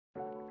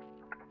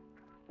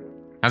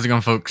How's it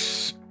going,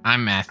 folks?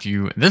 I'm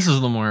Matthew. This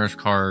is Lemora's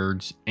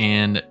Cards,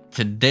 and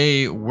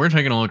today we're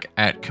taking a look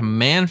at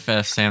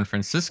Commandfest San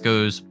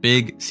Francisco's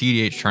big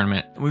cEDH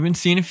tournament. We've been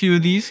seeing a few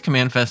of these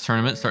Commandfest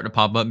tournaments start to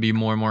pop up, be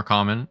more and more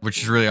common,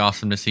 which is really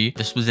awesome to see.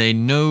 This was a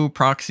no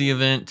proxy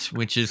event,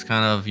 which is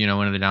kind of,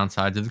 one of the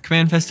downsides of the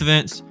Commandfest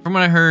events. From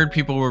what I heard,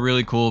 people were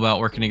really cool about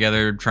working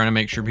together, trying to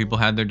make sure people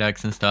had their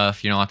decks and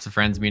stuff, lots of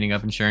friends meeting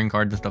up and sharing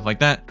cards and stuff like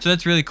that. So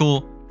that's really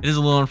cool. It is a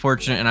little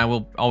unfortunate, and I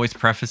will always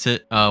preface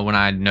it when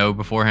I know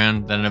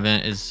beforehand that an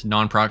event is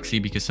non-proxy,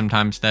 because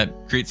sometimes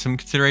that creates some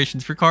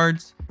considerations for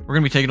cards. We're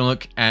going to be taking a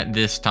look at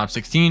this top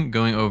 16,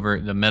 going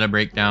over the meta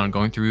breakdown,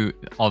 going through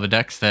all the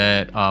decks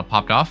that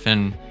popped off,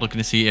 and looking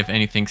to see if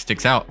anything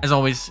sticks out. As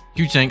always,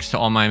 huge thanks to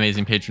all my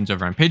amazing patrons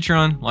over on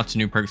Patreon. Lots of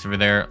new perks over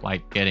there,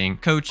 like getting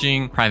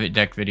coaching, private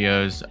deck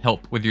videos,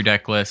 help with your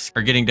deck list,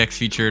 or getting decks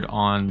featured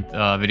on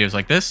videos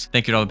like this.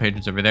 Thank you to all the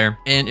patrons over there.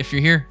 And if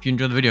you're here, if you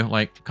enjoyed the video,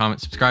 like,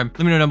 comment, subscribe.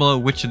 Let me know down below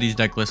which of these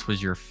deck lists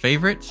was your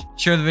favorite.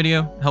 Share the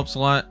video, helps a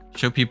lot.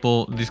 Show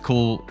people these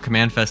cool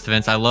Commandfest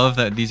events. I love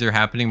that these are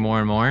happening more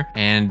and more,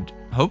 and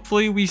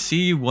hopefully we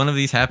see one of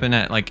these happen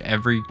at like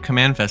every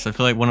Commandfest. I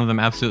feel like one of them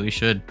absolutely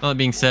should. All that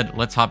being said,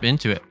 let's hop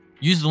into it.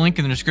 Use the link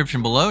in the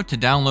description below to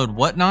download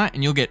Whatnot,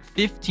 and you'll get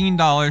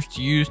 $15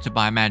 to use to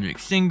buy Magic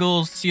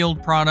singles,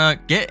 sealed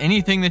product, get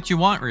anything that you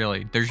want,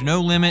 really. There's no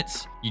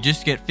limits. You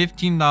just get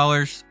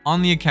 $15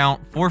 on the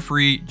account for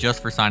free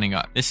just for signing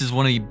up. This is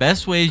one of the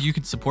best ways you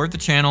can support the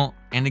channel.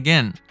 And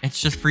again,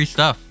 it's just free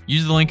stuff.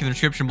 Use the link in the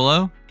description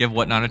below. Give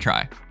Whatnot a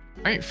try.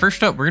 All right,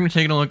 first up, we're going to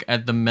take a look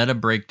at the meta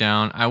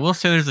breakdown. I will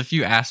say there's a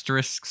few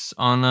asterisks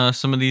on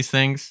some of these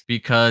things,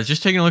 because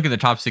just taking a look at the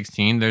top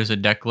 16, there's a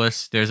deck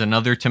list. There's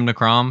another Tymna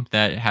Kraum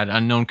that had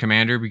unknown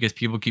commander, because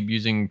people keep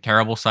using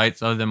terrible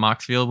sites other than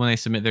Moxfield when they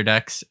submit their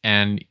decks,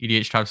 and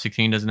EDH top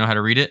 16 doesn't know how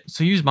to read it.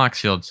 So use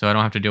Moxfield so I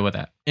don't have to deal with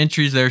that.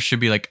 Entries there should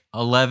be like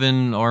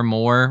 11 or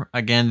more.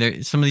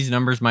 Again, some of these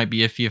numbers might be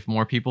iffy if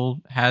more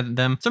people had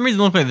them. For some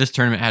reason, it looked like this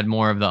tournament had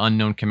more of the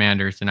unknown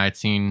commanders than I'd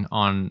seen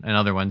on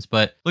other ones.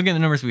 But looking at the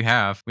numbers we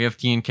have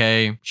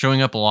TNK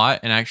showing up a lot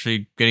and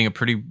actually getting a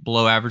pretty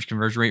below average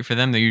conversion rate for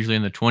them. They're usually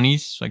in the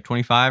 20s, like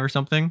 25 or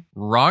something.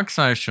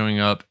 Rogsai showing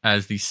up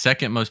as the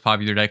second most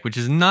popular deck, which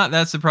is not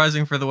that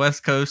surprising for the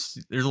West Coast.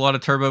 There's a lot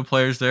of turbo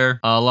players there.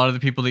 A lot of the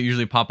people that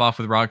usually pop off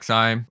with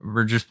Rogsai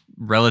were just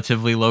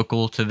relatively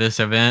local to this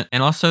event,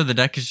 and also the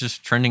deck is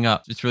just trending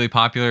up. It's really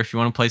popular. If you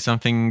want to play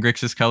something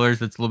Grixis colors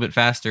that's a little bit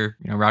faster,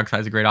 Rogsai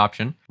is a great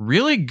option.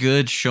 Really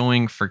good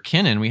showing for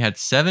Kinnan. We had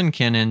 7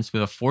 Kinnans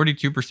with a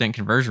 42%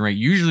 conversion rate.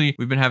 Usually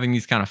we've been having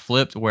these kind of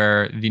flipped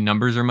where the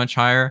numbers are much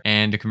higher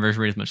and the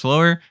conversion rate is much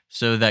lower.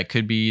 So that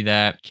could be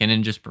that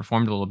Kinnan just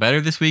performed a little better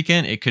this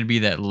weekend. It could be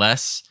that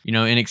less,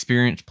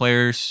 inexperienced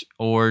players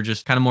or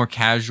just kind of more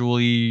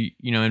casually,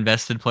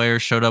 invested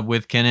players showed up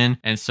with Kinnan,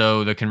 and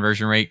so the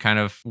conversion rate kind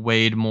of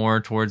weighed more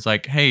towards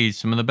like, hey,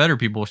 some of the better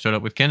people showed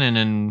up with Kinnan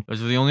and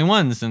those were the only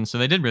ones, and so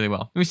they did really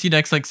well. We see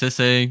decks like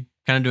Sisay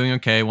kind of doing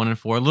okay, 1 and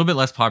 4, a little bit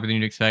less popular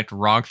than you'd expect.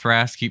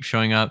 Thras keeps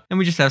showing up, and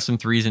we just have some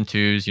 3s and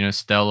 2s,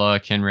 Stella,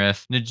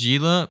 Kenrith.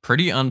 Najeela,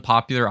 pretty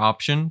unpopular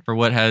option for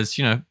what has,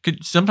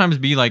 could sometimes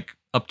be like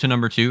up to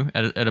number 2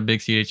 at a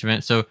big cEDH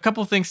event. So a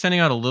couple of things standing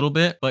out a little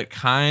bit, but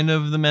kind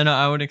of the meta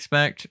I would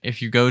expect.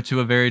 If you go to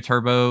a very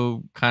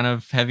turbo kind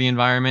of heavy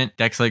environment,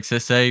 decks like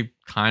Sisay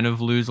kind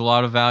of lose a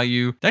lot of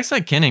value. Decks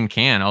like Kinnan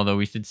can, although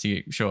we did see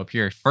it show up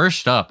here.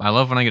 First up, I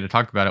love when I get to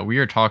talk about it. We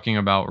are talking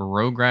about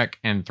Rograk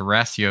and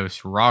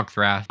Thrasios,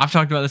 Thras. I've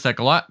talked about this deck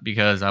a lot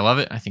because I love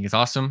it. I think it's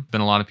awesome.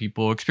 Been a lot of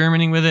people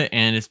experimenting with it,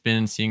 and it's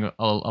been seeing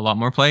a lot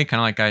more play, kind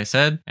of like I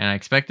said and I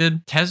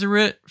expected.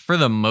 Tezzeret, for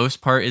the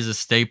most part, is a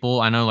staple.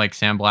 I know like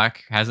Sam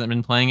Black hasn't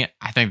been playing it.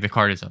 I think the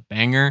card is a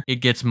banger. It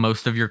gets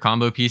most of your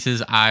combo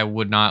pieces. I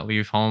would not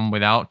leave home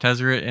without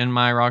Tezzeret in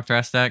my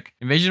Thras deck.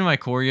 Invasion of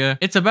Ikoria,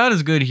 it's about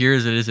as good here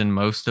as it is in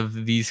most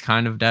of these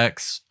kind of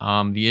decks.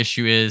 The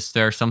issue is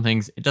there are some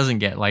things it doesn't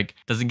get, like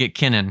doesn't get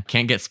Kinnan,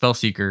 can't get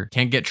Spellseeker,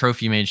 can't get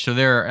Trophy Mage. So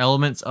there are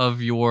elements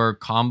of your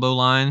combo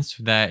lines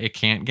that it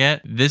can't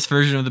get. This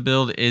version of the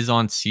build is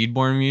on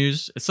Seedborn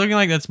Muse. It's looking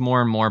like that's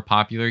more and more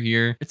popular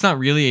here. It's not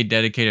really a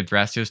dedicated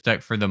Thrasios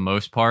deck for the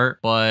most part,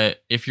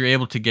 but if you're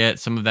able to get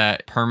some of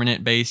that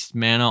permanent based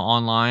mana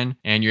online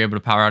and you're able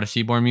to power out a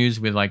Seedborn Muse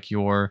with like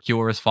your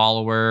Kior's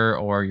Follower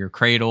or your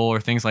Cradle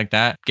or things like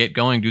that, get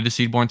going, do the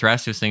Seedborn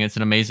Thrasios thing. It's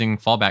an amazing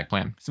fallback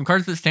plan. Some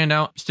cards that stand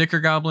out: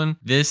 Sticker Goblin.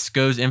 This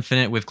goes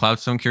infinite with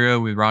Cloudstone Curio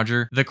with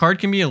Roger. The card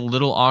can be a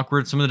little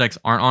awkward. Some of the decks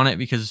aren't on it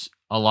because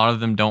a lot of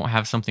them don't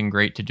have something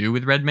great to do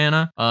with red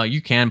mana.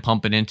 You can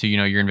pump it into,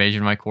 your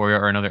Invasion of Ikoria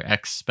or another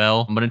X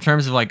spell. But in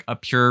terms of like a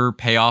pure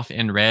payoff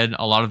in red,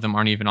 a lot of them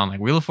aren't even on like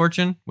Wheel of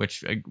Fortune,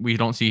 which we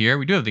don't see here.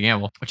 We do have the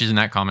Gamble, which isn't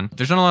that common.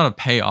 There's not a lot of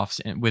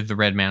payoffs with the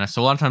red mana.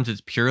 So a lot of times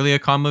it's purely a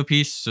combo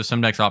piece. So some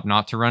decks opt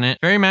not to run it.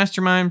 Fairy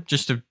Mastermind,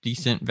 just a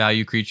decent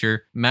value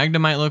creature. Magda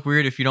might look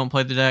weird if you don't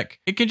play the deck.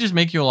 It can just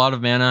make you a lot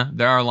of mana.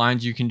 There are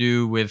lines you can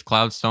do with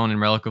Cloudstone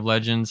and Relic of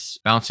Legends,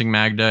 bouncing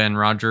Magda and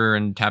Roger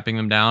and tapping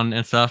them down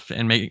and stuff.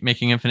 and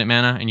making infinite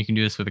mana, and you can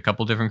do this with a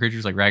couple different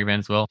creatures like Ragavan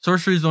as well.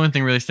 Sorcery is the only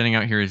thing really standing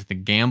out here is the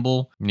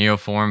Gamble,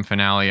 Neoform,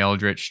 Finale,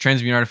 Eldritch,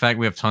 Transmute Artifact.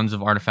 We have tons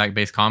of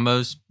artifact-based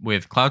combos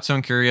with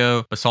Cloudstone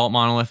Curio, Basalt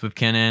Monolith with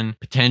Kinnan,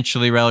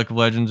 potentially Relic of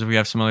Legends if we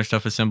have some other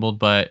stuff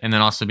assembled, and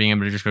then also being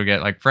able to just go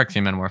get like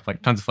Phyrexian Metamorph,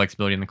 like tons of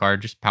flexibility in the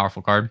card, just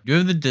powerful card. You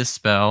have the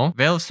Dispel,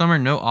 Veil of Summer,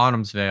 no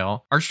Autumn's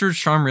Veil. Archsteward's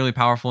Charm, really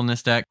powerful in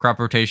this deck. Crop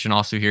Rotation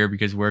also here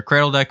because we're a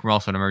Cradle deck, we're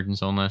also an Emergent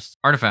Zone list.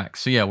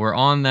 Artifacts, so yeah, we're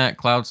on that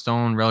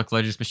Cloudstone, Relic of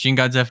Legends, Machine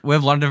God's Effigy. We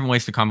have a lot of different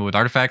ways to combo with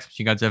artifacts.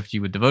 Machine God's Effigy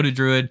with Devoted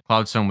Druid,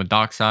 Cloudstone with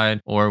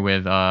Dockside, or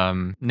with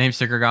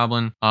Namesticker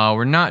Goblin.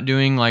 We're not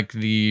doing like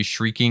the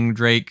Shrieking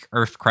Drake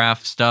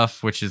Earthcraft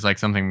stuff, which is like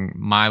something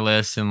my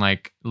list and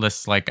like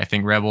lists like I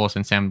think Rebels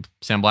and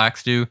Sam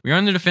Blacks do. We're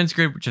on the defense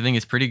grid, which I think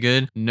is pretty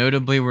good.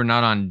 Notably, we're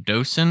not on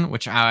Dosen,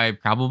 which I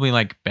probably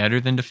like better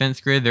than defense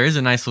grid. There is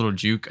a nice little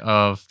juke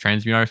of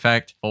Transmute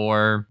Artifact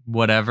or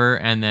whatever,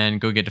 and then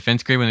go get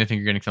defense grid when they think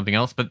you're getting something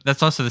else. But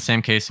that's also the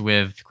same case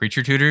with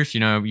creature tutors. You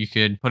know, you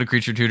could put a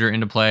creature tutor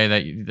into play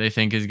that they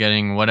think is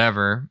getting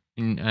whatever,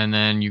 and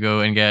then you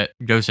go and get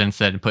Dosen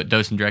instead and put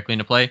Dosen directly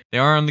into play. They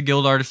are on the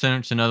Guild Artisan,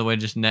 which is another way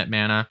to just net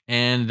mana.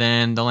 And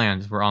then the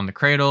lands. We're on the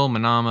Cradle,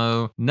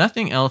 Manamo.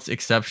 Nothing else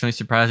exceptionally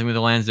surprising with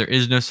the lands. There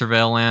is no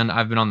Surveil land.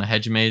 I've been on the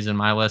Hedge Maze in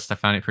my list. I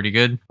found it pretty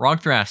good.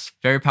 Rog Thras,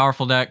 very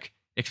powerful deck.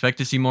 Expect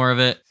to see more of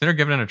it. Consider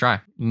giving it a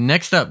try.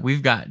 Next up,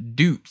 we've got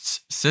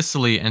Doots,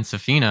 Cecily, and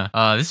Sophina.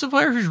 This is a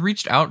player who's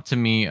reached out to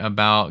me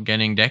about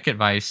getting deck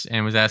advice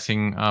and was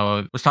asking,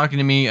 was talking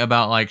to me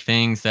about like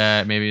things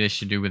that maybe they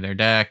should do with their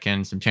deck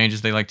and some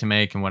changes they like to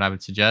make and what I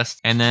would suggest.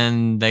 And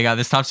then they got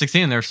this top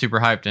 16 and they were super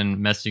hyped and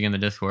messaging in the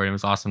Discord. It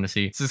was awesome to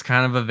see. This is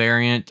kind of a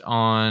variant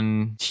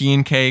on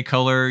T&K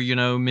color, you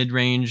know,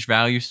 mid-range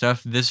value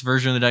stuff. This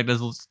version of the deck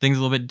does things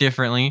a little bit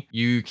differently.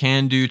 You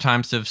can do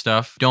time sieve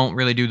stuff. Don't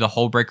really do the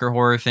whole breaker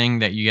horror thing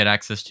that you get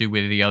access to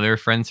with the other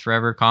Friends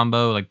Forever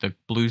combo, like the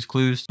Blues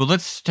Clues. But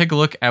let's take a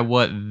look at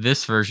what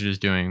this version is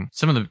doing.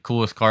 Some of the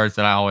coolest cards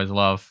that I always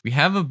love. We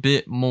have a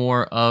bit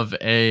more of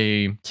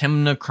a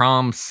Tymna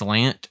Kraum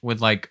slant with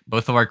like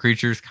both of our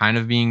creatures kind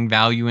of being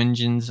value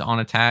engines on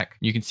attack.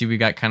 You can see we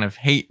got kind of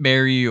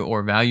Hateberry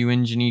or value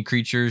engine-y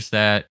creatures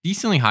that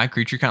decently high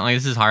creature count. Like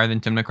this is higher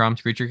than Tymna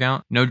Kraum's creature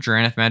count. No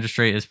Drannith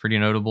Magistrate is pretty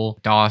notable.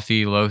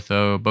 Dothy,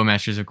 Lotho,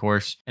 Bowmasters, of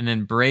course. And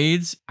then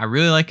Braids, I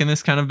really like in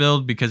this kind of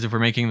build because if we're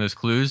making those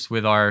clues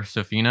with our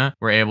Sophina,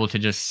 we're able to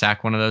just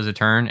sack one of those a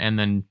turn and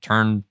then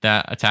turn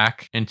that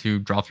attack into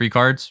draw 3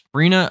 cards.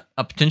 Brina,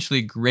 a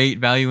potentially great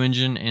value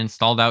engine in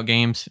stalled out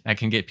games that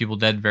can get people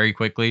dead very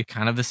quickly.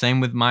 Kind of the same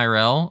with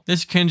Myrel.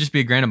 This can just be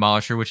a Grand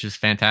Abolisher, which is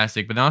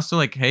fantastic. But then also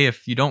like, hey,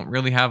 if you don't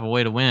really have a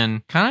way to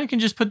win, kind of can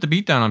just put the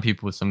beat down on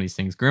people with some of these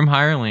things. Grim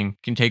Hireling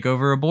can take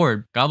over a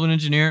board. Goblin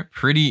Engineer,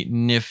 pretty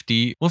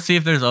nifty. We'll see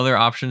if there's other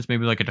options,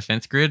 maybe like a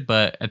defense grid,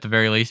 but at the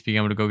very least, being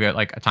able to go get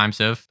like a time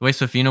sieve. The way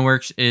Sophina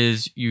works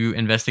is you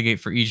investigate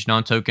for each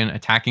non-token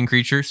attacking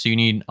creature. So you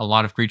need a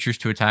lot of creatures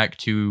to attack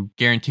to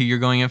guarantee you're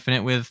going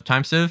infinite with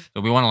time sieve.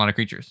 So we want a lot of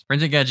creatures.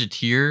 Forensic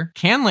Gadgeteer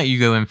can let you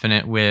go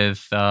infinite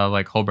with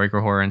like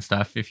Hullbreaker Horror and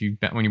stuff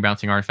when you're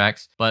bouncing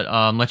artifacts, but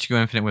let you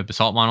go infinite with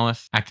Basalt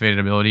Monolith. Activated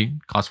ability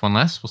costs 1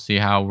 less. We'll see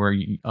how we're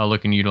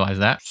looking to utilize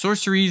that.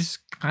 Sorceries,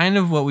 kind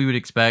of what we would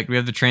expect. We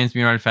have the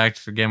Transmute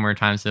Artifacts. Again, we're a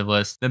time sieve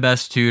list. The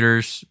best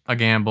tutors, a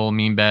gamble,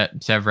 mean bet,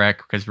 Sevrek,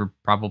 because we're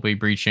probably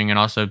breaching, and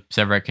also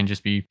Sevrek can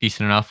just be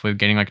decent enough with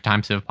getting like a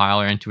time sieve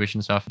pile or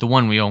intuition stuff. The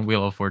one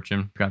Wheel of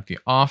Fortune. We've got the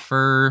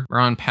Offer. We're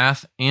on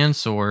Path and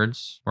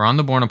Swords. We're on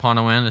the Born Upon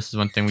a Win. This is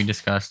one thing we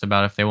discussed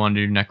about if they want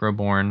to do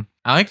Necroborn.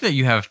 I like that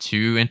you have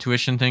 2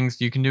 intuition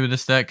things you can do with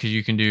this deck, because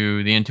you can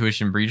do the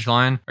intuition breach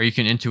line, or you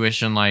can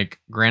intuition like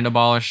Grand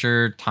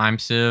Abolisher, Time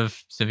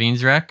Sieve,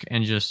 Savine's Wreck,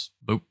 and just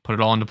boop, put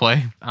it all into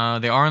play.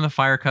 They are in the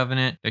Fire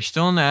Covenant. They're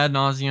still in the Ad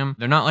Nauseam.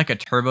 They're not like a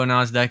Turbo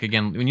Nas deck.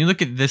 Again, when you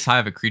look at this high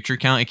of a creature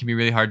count, it can be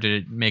really hard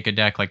to make a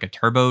deck like a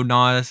Turbo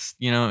Nas,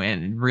 you know,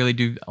 and really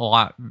do a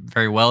lot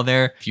very well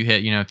there. If you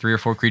hit, you know, 3 or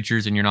 4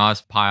 creatures in your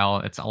Nas pile,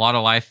 it's a lot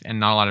of life and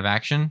not a lot of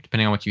action,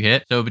 depending on what you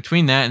hit. So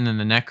between that and then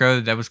the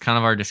Necro, that was kind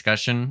of our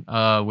discussion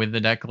with the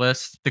deck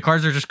list. The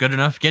cards are just good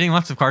enough. Getting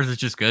lots of cards is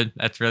just good.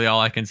 That's really all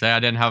I can say. I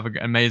didn't have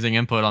amazing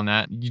input on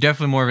that. You're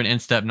definitely more of an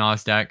in-step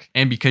Nas deck.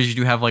 And because you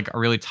do have like a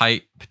really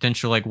tight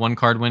potential like 1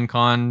 card win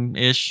con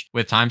ish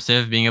with time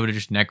sieve, being able to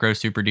just necro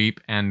super deep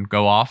and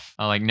go off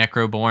like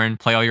Necroborn,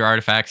 play all your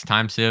artifacts,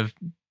 time sieve,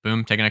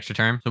 boom, take an extra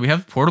turn. So we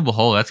have Portable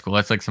Hole. That's cool.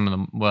 That's like some of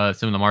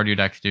the Mardu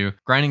decks do.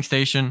 Grinding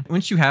Station.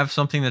 Once you have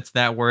something that's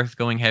that worth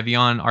going heavy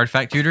on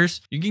artifact tutors,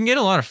 you can get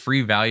a lot of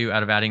free value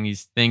out of adding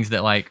these things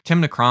that like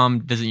Tymna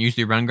Kraum doesn't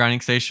usually run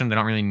Grinding Station. They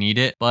don't really need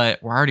it, but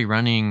we're already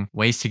running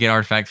ways to get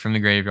artifacts from the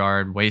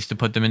graveyard, ways to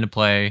put them into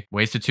play,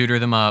 ways to tutor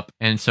them up.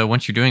 And so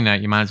once you're doing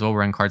that, you might as well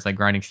run cards like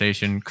Grinding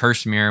Station,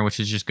 Curse Mirror,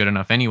 which is just good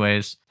enough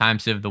anyways, Time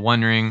Sieve, the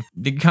One Ring.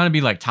 They can kind of be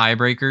like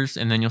tiebreakers,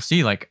 and then you'll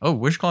see like, oh,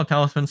 Wishclaw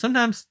Talisman.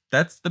 Sometimes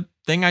that's the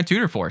thing I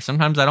tutor for.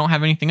 Sometimes I don't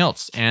have anything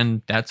else,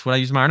 and that's what I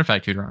use my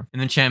artifact tutor on.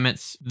 And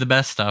enchantments, the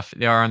best stuff,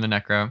 they are on the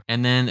Necro.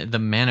 And then the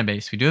mana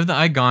base. We do have the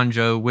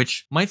Igonjo,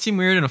 which might seem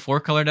weird in a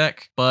 4-color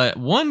deck, but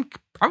one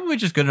probably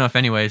just good enough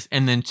anyways.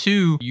 And then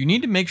 2, you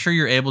need to make sure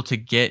you're able to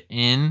get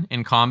in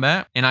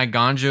combat. And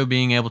Iganjo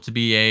being able to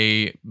be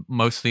a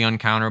mostly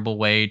uncounterable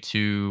way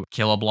to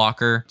kill a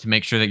blocker, to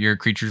make sure that your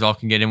creatures all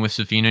can get in with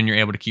Sophina and you're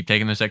able to keep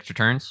taking those extra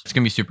turns. It's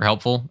going to be super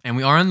helpful. And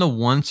we are on the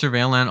 1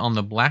 surveil land on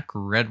the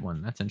black-red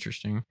one. That's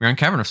interesting. We're on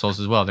Cavern of Souls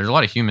as well. There's a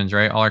lot of humans,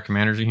 right? All our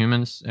commanders are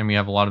humans, and we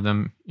have a lot of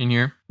them in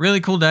here.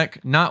 Really cool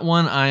deck. Not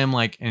one I am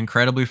like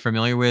incredibly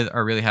familiar with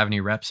or really have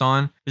any reps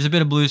on. There's a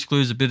bit of Blue's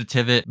Clues, a bit of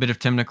Tivit, a bit of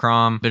Tymna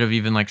Kraum, a bit of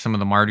even like some of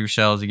the Mardu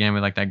shells again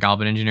with like that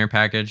Goblin Engineer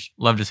package.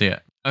 Love to see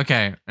it.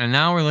 Okay, and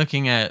now we're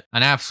looking at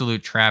an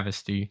absolute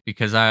travesty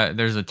because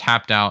there's a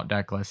tapped out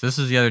deck list. This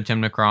is the other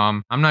Tymna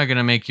Kraum. I'm not going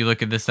to make you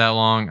look at this that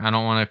long. I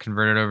don't want to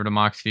convert it over to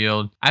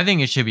Moxfield. I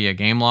think it should be a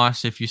game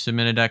loss if you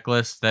submit a deck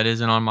list that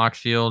isn't on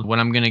Moxfield. What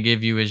I'm going to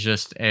give you is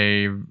just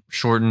a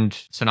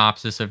shortened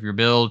synopsis of your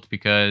build,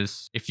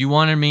 because if you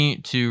wanted me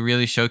to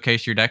really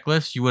showcase your deck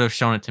list, you would have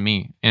shown it to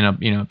me in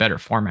a better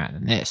format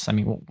than this. I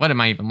mean, what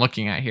am I even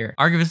looking at here?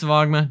 Archivist of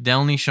Ogma,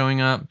 Delny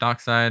showing up,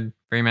 Dockside,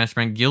 Very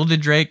Mastermind,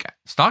 Gilded Drake.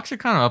 Stocks are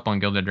kind of up on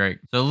Gilded Drake.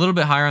 So a little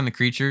bit higher on the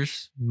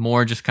creatures,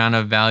 more just kind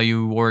of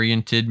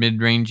value-oriented,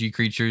 mid-rangey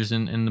creatures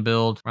in the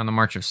build. We're on the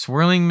March of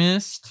Swirling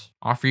Mist.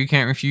 Offer You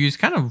Can't Refuse.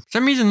 Kind of, for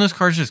some reason, those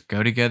cards just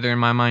go together in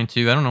my mind,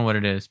 too. I don't know what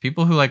it is.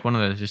 People who like one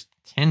of those just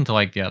tend to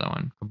like the other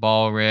one.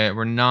 Cabal Writ.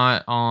 We're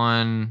not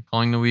on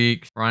Calling the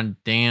Weak. We're on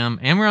Damn.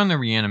 And we're on the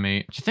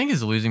Reanimate, which I think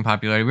is losing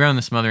popularity. We're on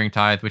the Smothering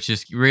Tithe, which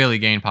has really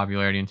gained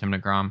popularity in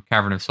Tymna Kraum.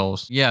 Cavern of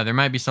Souls. Yeah, there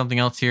might be something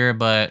else here,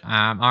 but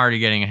I'm already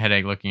getting a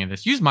headache looking at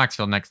this. Use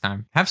Moxfield next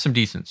time. Have some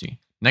decency.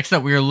 Next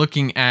up, we are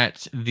looking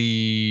at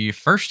the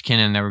first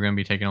Kinnan that we're going to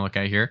be taking a look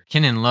at here.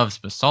 Kinnan loves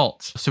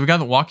Basalt. So we got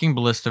the Walking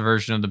Ballista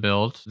version of the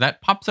build.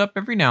 That pops up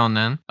every now and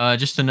then.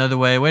 Just another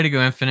way to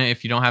go infinite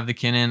if you don't have the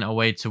Kinnan, a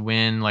way to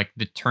win like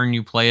the turn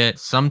you play it.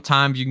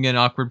 Sometimes you can get in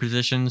awkward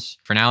positions.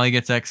 Finale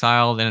gets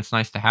exiled, and it's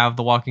nice to have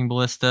the Walking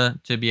Ballista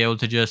to be able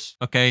to just,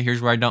 okay,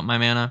 here's where I dump my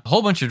mana. A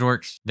whole bunch of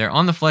dorks. They're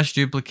on the Flesh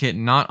Duplicate,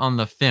 not on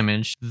the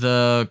Fimage.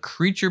 The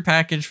creature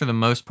package for the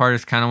most part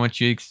is kind of what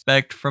you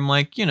expect from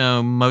like,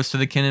 most of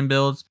the Kinnan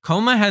builds.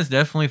 Coma has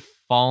definitely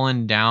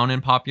fallen down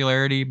in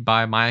popularity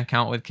by my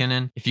account with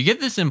Kinnan. If you get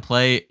this in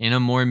play in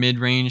a more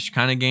mid-range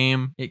kind of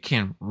game, it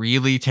can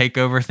really take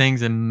over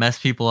things and mess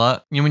people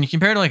up. When you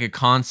compare to like a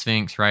Con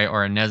Sphinx, right,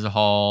 or a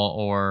Nezahal,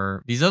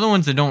 or these other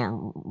ones that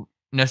don't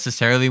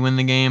necessarily win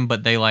the game,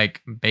 but they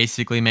like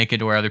basically make it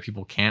to where other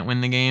people can't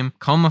win the game.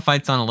 Coma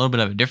fights on a little bit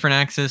of a different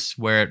axis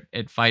where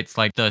it fights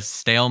like the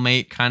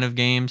stalemate kind of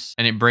games,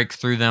 and it breaks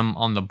through them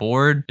on the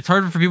board. It's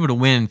harder for people to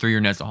win through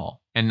your Nezahal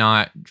and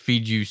not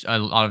feed you a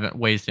lot of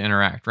ways to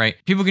interact, right?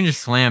 People can just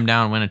slam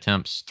down win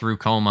attempts through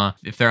Coma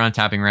if they're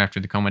untapping right after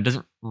the Coma. It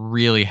doesn't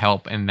really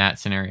help in that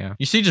scenario.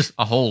 You see just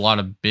a whole lot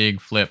of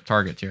big flip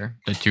targets here.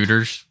 The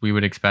tutors we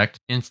would expect.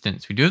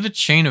 Instance. We do have the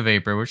Chain of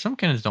Vapor, which some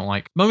Kinnans don't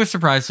like. Bogus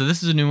Surprise. So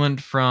this is a new one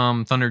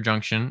from Thunder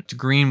Junction. It's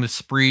green with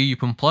Spree. You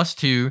can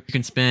 +2. You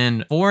can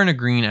spend 4 and a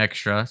green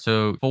extra.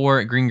 So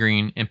 4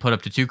 green and put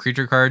up to 2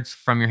 creature cards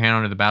from your hand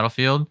onto the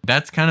battlefield.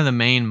 That's kind of the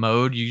main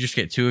mode. You just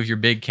get 2 of your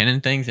big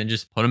Kinnan things and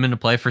just put them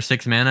into play for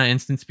 6 mana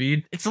instant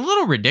speed. It's a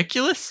little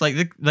ridiculous.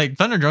 Like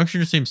Thunder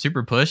Junction just seems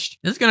super pushed.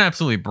 This is gonna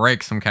absolutely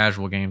break some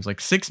casual games. Like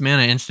 6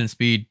 mana instant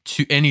speed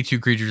to any 2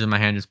 creatures in my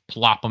hand, just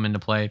plop them into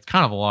play. It's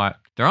kind of a lot.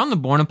 They're on the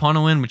Born Upon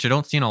a Win, which I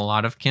don't see in a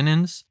lot of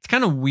Kinnans. It's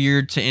kind of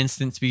weird to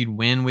instant speed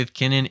win with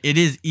Kinnan. It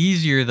is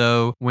easier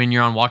though when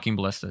you're on Walking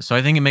Ballista. So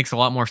I think it makes a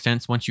lot more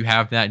sense once you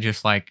have that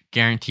just like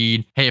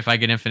guaranteed, hey, if I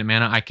get infinite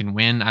mana, I can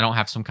win. I don't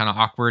have some kind of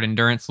awkward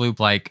endurance loop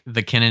like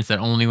the Kinnans that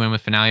only win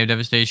with Finale of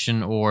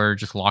Devastation or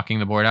just locking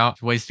the board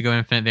out. Ways to go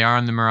infinite. They are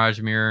on the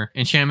Mirage Mirror.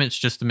 Enchantments,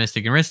 just the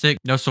Mystic and Rhystic.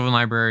 No Sylvan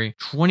Library.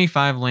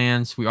 25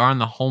 lands. We are on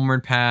the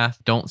Homeward Path.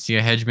 Don't see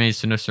a Hedge Maze,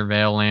 so no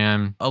Surveil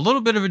land. A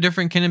little bit of a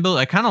different Kinnan build.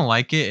 I kind of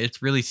like it.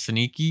 It's really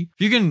sneaky. If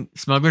you can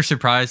Smuggler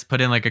Surprise, put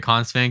in like a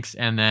Con Sphinx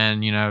and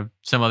then,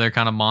 some other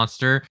kind of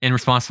monster in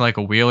response to like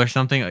a wheel or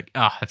something, like,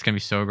 that's gonna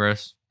be so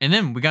gross. And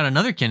then we got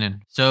another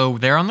Kinnan. So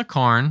they're on the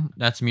Karn.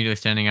 That's immediately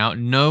standing out.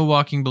 No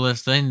Walking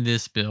Ballista in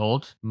this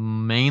build.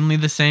 Mainly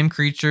the same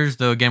creatures,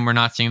 though again, we're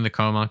not seeing the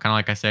Coma, kind of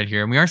like I said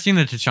here. And we are seeing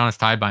the Tachana's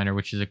Tidebinder,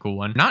 which is a cool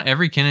one. Not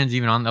every Kinnan's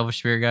even on the Elvish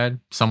Spirit Guide.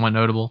 Somewhat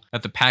notable.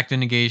 Got the Pact of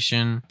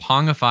Negation.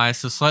 Pongify,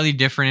 so slightly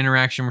different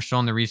interaction. We're still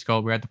on the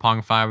Resculpt. We're at the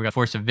Pongify. We got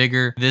Force of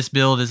Vigor. This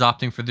build is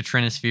opting for the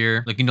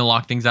Trinisphere, looking to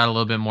lock things out a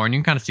little bit more. And you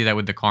can kind of see that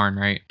with the Karn,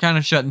 right? Kind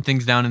of shutting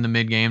things down in the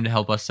mid game to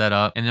help us set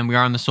up. And then we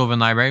are on the Sylvan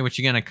Library, which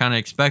again, I kind of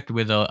expect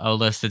with a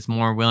list that's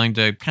more willing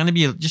to kind of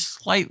be just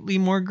slightly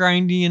more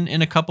grindy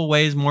in a couple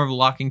ways, more of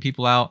locking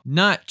people out.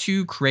 Not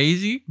too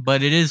crazy,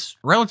 but it is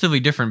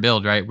relatively different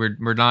build, right?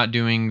 We're not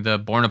doing the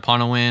Born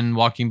Upon a Win,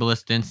 Walking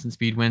Ballista instant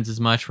speed wins as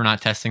much. We're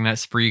not testing that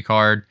Spree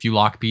card, few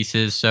lock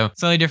pieces. So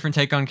slightly different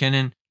take on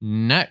Kinnan.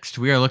 Next,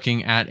 we are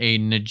looking at a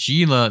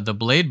Najeela, the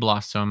Blade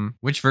Blossom.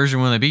 Which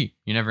version will it be?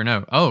 You never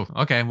know. Oh,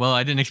 okay. Well,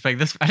 I didn't expect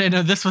this. I didn't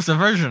know this was a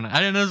version. I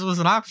didn't know this was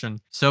an option.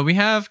 So we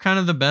have kind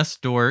of the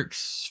best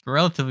dorks,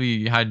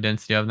 relatively high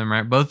density of them,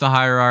 right? Both the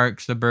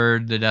Hierarchs, the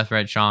Bird, the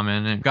Deathrite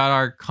Shaman, and got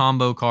our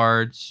combo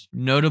cards,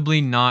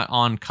 notably not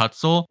on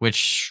Cutzel,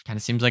 which kind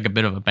of seems like a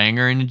bit of a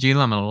banger in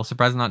Najeela. I'm a little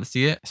surprised not to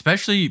see it,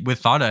 especially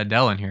with Thada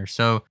Adel in here.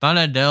 So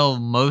Thada Adel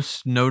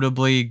most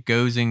notably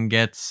goes and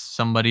gets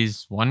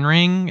somebody's One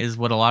Ring is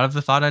what a lot of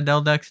the Thada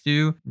Adel decks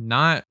do.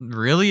 Not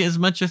really as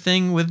much a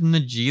thing with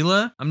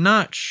Najeela. I'm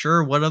not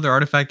sure what other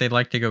artifact they'd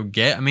like to go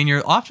get. I mean,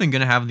 you're often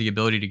going to have the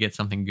ability to get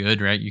something good,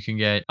 right? You can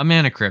get a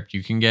Mana Crypt,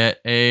 you can get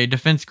a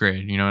Defense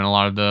Grid, you know, in a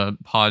lot of the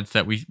pods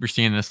that we're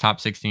seeing in this top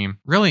 6 team.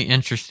 Really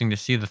interesting to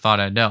see the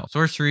Thada Adel.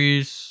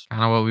 Sorceries,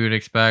 kind of what we would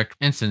expect.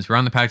 Instance, we're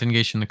on the Pact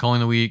Negation, the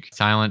Culling of the Week,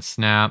 Silence,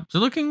 Snap. So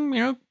looking, you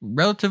know,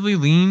 relatively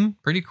lean,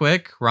 pretty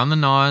quick. We're on the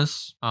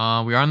Nas. We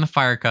are on the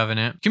Fire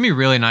Covenant. It can be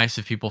really nice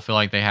if people feel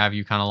like they have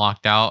you kind of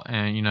locked out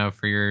and, you know,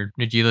 for your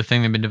Najeela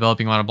thing, they've been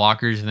developing a lot of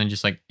blockers and then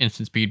just like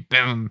instant speed,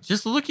 boom.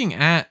 Just looking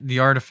at the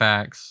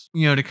artifacts,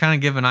 you know, to kind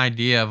of give an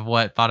idea of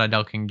what Thada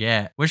Adel can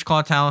get.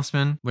 Wishclaw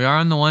Talisman. We are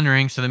on the One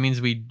Ring, so that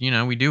means we, you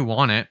know, we do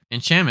want it.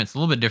 Enchantment's a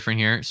little bit different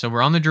here. So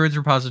we're on the Druid's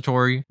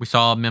Repository. We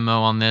saw a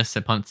memo on this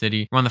at Punt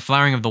City. We're on the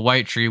Flowering of the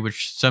White Tree,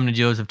 which some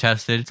Najeelas have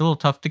tested. It's a little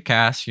tough to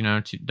cast, you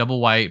know, to double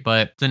white,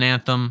 but it's an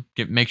anthem.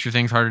 Makes your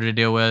things harder to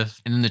deal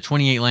with. And then the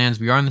 28 lands,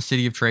 we are in the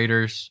City of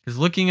Traders. Because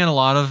looking at a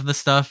lot of the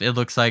stuff, it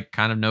looks like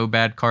kind of no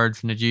bad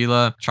cards.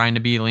 Najeela trying to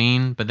be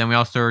lean, but then we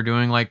also are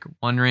doing like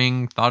One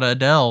Ring, Thada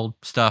Adel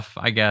stuff,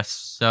 I guess.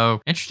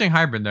 So interesting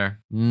hybrid there.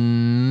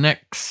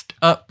 Next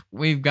up,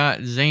 we've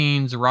got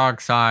Zane's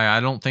Rogsai. I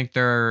don't think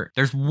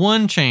there's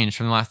one change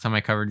from the last time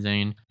I covered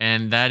Zane,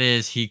 and that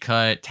is he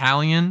cut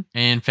Talion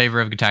in favor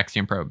of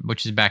Gitaxian Probe,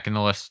 which is back in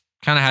the list.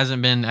 Kind of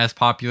hasn't been as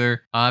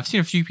popular. I've seen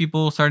a few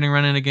people starting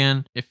running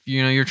again. If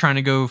you know you're trying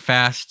to go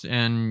fast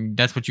and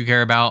that's what you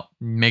care about,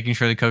 making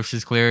sure the coast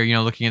is clear, you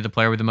know, looking at the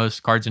player with the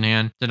most cards in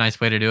hand, it's a nice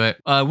way to do it.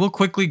 We'll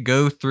quickly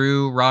go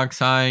through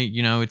Rogsai,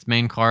 you know, its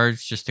main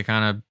cards, just to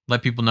kind of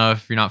let people know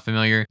if you're not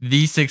familiar.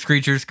 These 6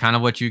 creatures, kind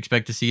of what you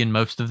expect to see in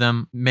most of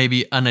them.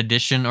 Maybe an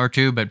addition or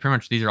two, but pretty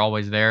much these are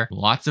always there.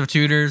 Lots of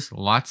tutors,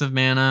 lots of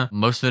mana.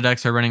 Most of the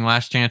decks are running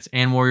Last Chance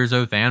and Warrior's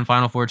Oath and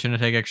Final Fortune to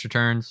take extra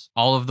turns.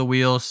 All of the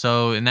wheels.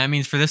 So, and that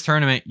means for this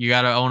tournament, you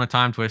got to own a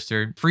Time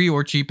Twister. Free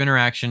or cheap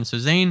interaction. So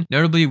Zane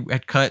notably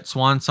had cut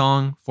Swan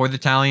Song for the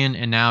Talion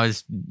and now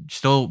is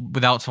still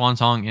without Swan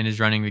Song and is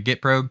running the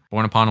Git Probe.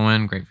 Born Upon a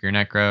Wind, great for your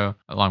Necro,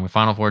 along with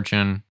Final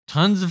Fortune.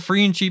 Tons of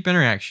free and cheap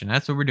interaction.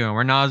 That's what we're doing.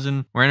 We're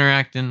nozzing, we're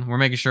interacting, we're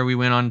making sure we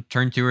win on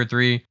turn 2 or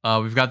 3.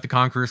 We've got the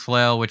Conqueror's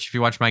Flail, which if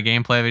you watch my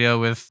gameplay video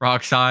with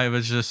Rogsai, it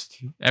was just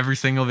every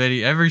single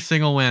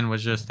win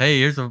was just, hey,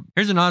 here's a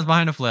Noz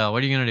behind a flail.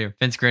 What are you gonna do?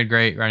 Fence Grid,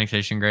 great. Riding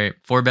Station, great.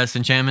 4 best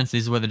enchantments.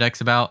 These are what the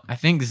deck's about. I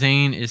think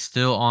Zane is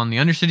still on the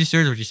Undercity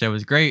series, which you said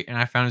was great, and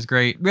I found is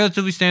great.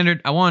 Relatively standard.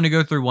 I wanted to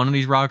go through one of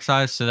these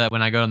Rogsais so that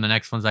when I go on the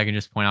next ones, I can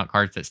just point out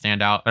cards that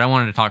stand out. But I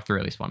wanted to talk through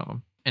at least one of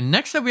them. And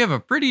next up, we have a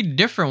pretty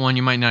different one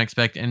you might not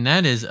expect, and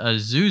that is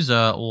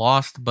Azusa,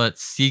 Lost But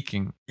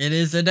Seeking. It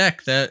is a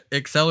deck that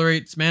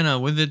accelerates mana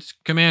with its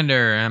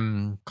commander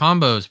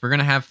combos. We're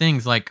gonna have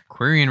things like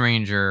Quirion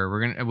Ranger.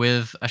 We're gonna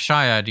with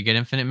Ashaya to get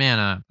infinite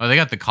mana. Oh, they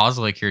got the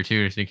Kozilek here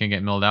too, so you can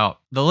get milled out.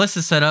 The list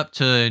is set up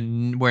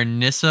to where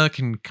Nissa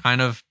can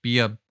kind of be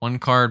a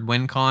 1-card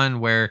win con,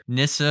 where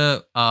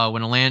Nissa,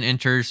 when a land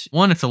enters,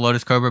 one, it's a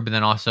Lotus Cobra, but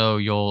then also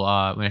you'll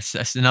when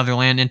another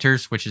land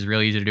enters, which is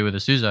really easy to do with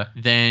Azusa,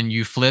 then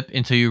you flip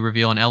until you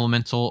reveal an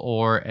elemental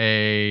or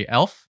a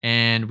elf.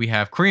 And we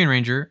have Quirion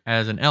Ranger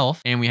as an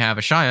elf, and we have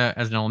Ashaya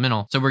as an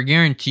elemental. So we're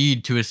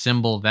guaranteed to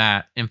assemble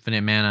that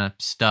infinite mana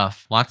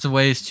stuff. Lots of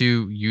ways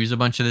to use a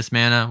bunch of this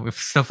mana. With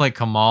stuff like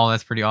Kamal,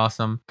 that's pretty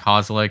awesome.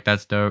 Kozilek,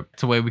 that's dope.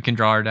 It's a way we can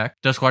draw our deck.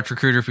 Duskwatch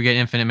Recruiter, if we get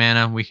infinite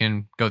mana, we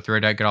can go through our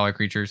deck, get all our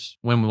creatures,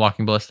 win with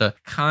Walking Ballista.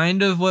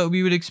 Kind of what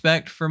we would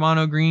expect for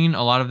mono green.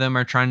 A lot of them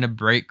are trying to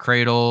break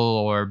Cradle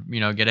or, you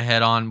know, get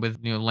ahead on with,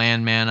 you know,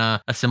 land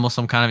mana, assemble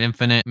some kind of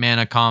infinite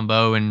mana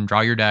combo and draw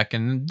your deck.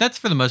 And that's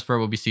for the most part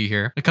what we see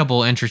here. A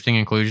couple interesting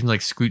inclusions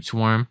like Scoot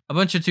Swarm. A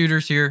bunch of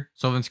tutors here.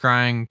 Sylvan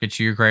Scrying, get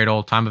you your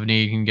Cradle. Time of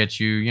Need can get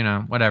you, you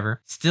know,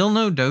 whatever. Still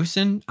no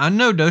Dosin. I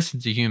know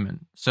Dosin's a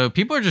human. So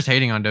people are just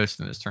hating on Dosin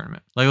in this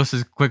tournament.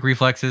 Legolas's Quick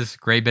Reflexes,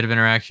 great bit of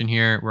interaction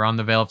here. We're on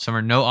the Veil of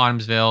Summer, no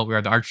Autumn's Veil. We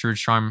are the Archdruid's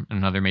Charm,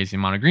 another amazing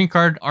mono green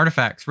card.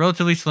 Artifacts,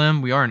 relatively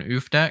slim. We are an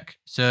oof deck.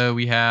 So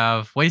we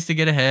have ways to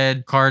get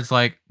ahead. Cards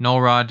like Null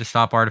Rod to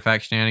stop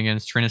artifact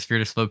shenanigans, Trinisphere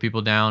to slow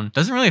people down.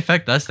 Doesn't really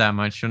affect us that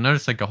much. You'll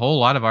notice like a whole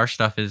lot of our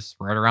stuff is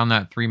right around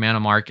that 3 mana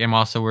mark. And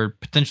also we're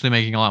potentially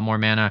making a lot more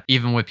mana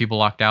even with people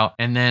locked out.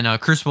 And then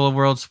Crucible of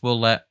Worlds will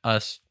let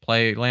us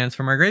play lands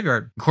from our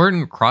graveyard.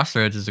 According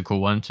Crossroads is a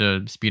cool one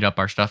to speed up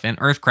our stuff, and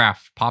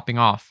Earthcraft popping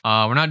off.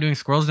 We're not doing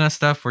Squirrel's Nest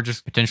stuff. We're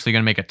just potentially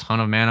going to make a ton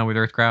of mana with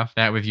Earthcraft.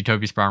 That with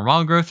Utopia Sprawl and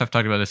Wild Growth. I've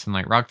talked about this in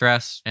like Rock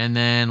Thras. And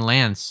then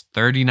lands,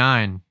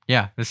 39.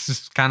 Yeah, this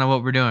is kind of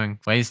what we're doing.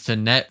 Ways to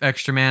net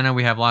extra mana.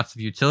 We have lots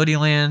of utility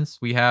lands.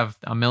 We have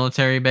a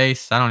military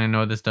base. I don't even know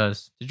what this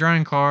does.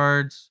 Drawing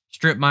cards.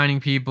 Strip mining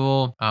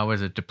people, what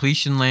is it?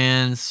 Depletion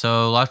lands.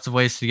 So lots of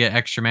ways to get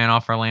extra mana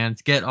off our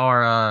lands. Get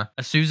our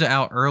Azusa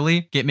out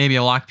early. Get maybe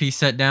a lock piece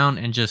set down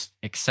and just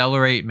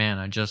accelerate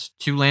mana. Just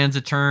 2 lands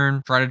a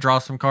turn. Try to draw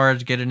some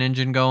cards. Get an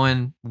engine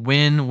going.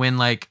 Win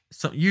like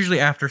usually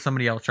after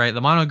somebody else, right?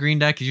 The mono green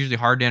deck is usually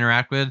hard to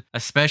interact with,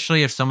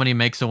 especially if somebody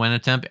makes a win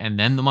attempt and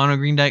then the mono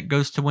green deck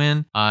goes to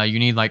win. You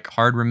need like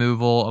hard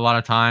removal a lot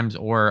of times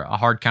or a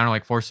hard counter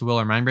like Force of Will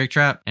or Mindbreak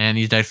Trap. And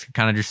these decks can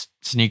kind of just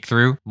sneak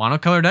through.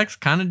 Monocolor decks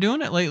kind of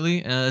doing it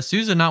lately.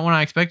 Azusa, not one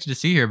I expected to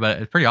see here, but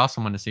it's a pretty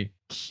awesome one to see.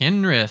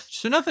 Kenrith,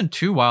 so nothing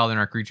too wild in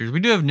our creatures. We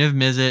do have Niv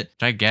Mizzet,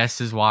 which I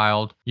guess is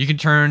wild. You can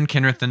turn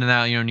Kenrith into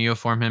that,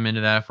 Neoform him into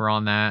that if we're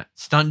on that.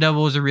 Stunt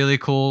Devil is a really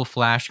cool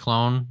flash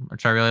clone,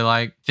 which I really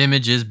like.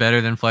 Thimage is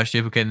better than Flesh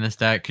Duplicate in this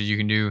deck because you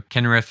can do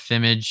Kenrith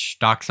Thimage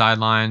Dock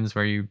Sidelines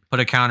where you put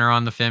a counter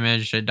on the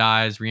Thimage, it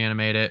dies,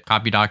 reanimate it,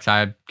 copy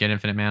Dockside, get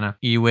infinite mana.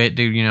 Ewit,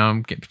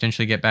 dude,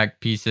 potentially get back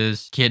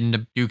pieces. Kitten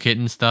to do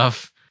kitten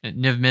stuff.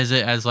 Niv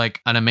Mizzet as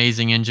like an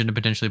amazing engine to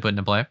potentially put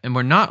into play. And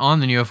we're not on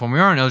the Neoform. We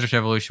are on Eldritch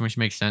Evolution, which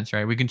makes sense,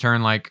 right? We can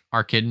turn like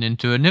our kitten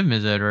into a Niv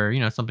Mizzet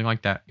or, something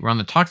like that. We're on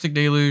the Toxic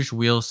Deluge,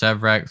 Wheel,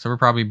 Sevrek. So we're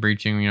probably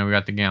breaching, we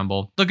got the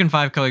Gamble. Looking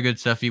 5-color good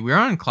stuffy. We're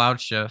on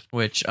Cloud Shift,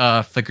 which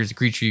flickers a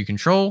creature you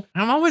control.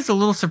 And I'm always a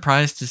little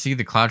surprised to see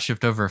the Cloud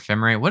Shift over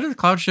Ephemerate. What does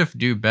Cloud Shift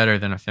do better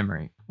than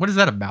Ephemerate? What is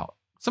that about?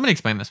 Somebody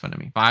explain this one to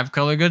me.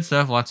 5-color good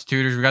stuff, lots of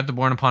tutors. We got the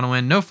Born Upon a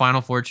Wind, no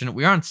Final Fortune.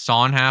 We are on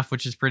Sawn Half,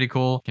 which is pretty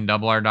cool. Can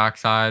double our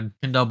Dockside,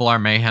 can double our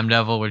Mayhem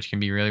Devil, which can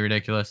be really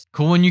ridiculous.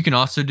 Cool one you can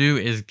also do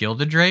is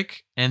Gilded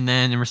Drake. And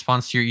then in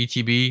response to your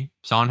ETB,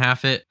 Sawn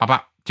Half it, pop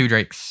out. 2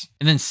 Drakes.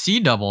 And then C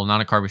Double, not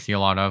a card we see a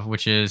lot of,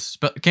 which is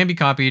can be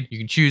copied. You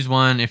can choose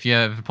one. If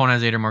your opponent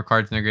has 8 or more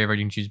cards in their graveyard,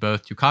 you can choose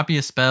both to copy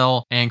a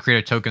spell and create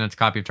a token that's a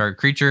copy of target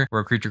creature.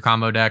 We're a creature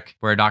combo deck.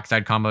 We're a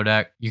Dockside combo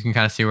deck. You can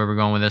kind of see where we're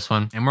going with this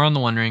one. And we're on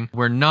the One Ring.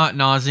 We're not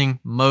nausing.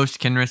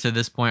 Most Kenriths at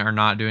this point are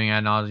not doing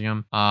ad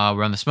nauseum.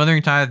 We're on the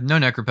Smothering Tithe. No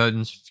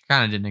Necropotence.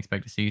 Kind of didn't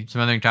expect to see.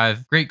 Smothering Tithe.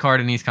 Great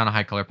card in these kind of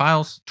high color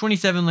piles.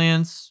 27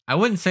 lands. I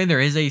wouldn't say there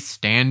is a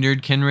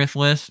standard Kenrith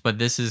list, but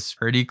this is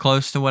pretty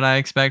close to what I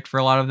expect for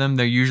a lot of them.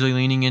 They're usually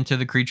leaning into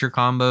the creature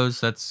combos.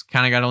 That's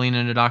kind of got to lean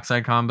into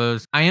Dockside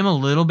combos. I am a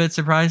little bit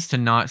surprised to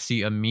not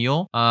see a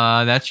meal.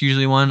 That's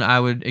usually one I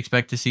would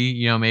expect to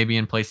see, maybe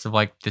in place of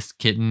like this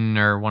kitten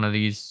or one of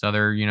these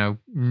other,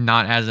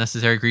 not as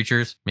necessary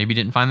creatures. Maybe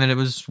didn't find that it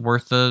was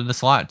worth the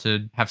slot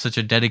to have such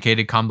a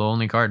dedicated combo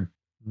only card.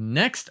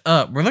 Next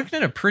up, we're looking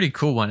at a pretty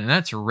cool one, and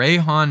that's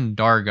Reyhan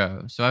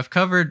Dargo. So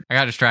I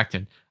got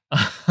distracted.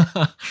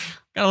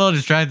 Got a little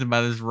distracted by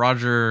this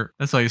Roger.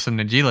 That's like some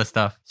Najeela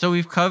stuff. So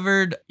we've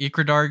covered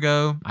Ikra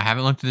Dargo. I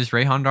haven't looked at this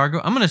Reyhan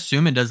Dargo. I'm going to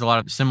assume it does a lot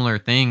of similar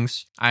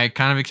things. I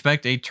kind of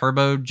expect a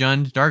Turbo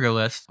Jund Dargo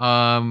list.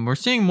 We're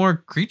seeing more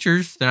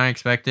creatures than I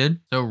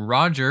expected. So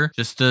Roger,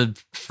 just a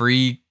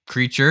free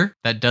creature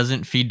that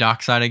doesn't feed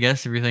Dockside, I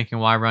guess, if you're thinking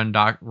why run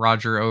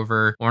Roger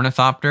over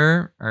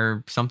Ornithopter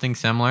or something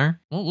similar.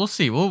 Well, we'll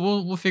see.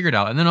 We'll figure it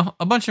out. And then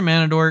a bunch of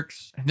mana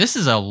dorks. This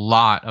is a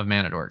lot of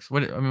mana dorks.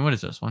 What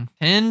is this one?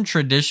 10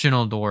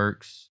 traditional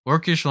dorks.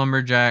 Orcish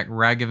Lumberjack,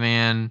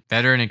 Ragavan,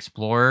 Veteran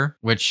Explorer,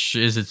 which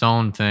is its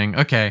own thing.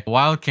 Okay.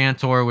 Wild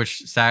Cantor,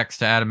 which sacks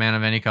to add a mana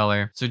of any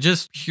color. So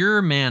just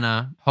pure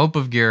mana, Hope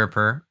of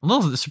Giriper. A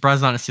little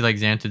surprised not to see like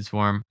Xantid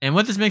Swarm. And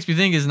what this makes me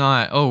think is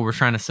not, oh, we're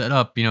trying to set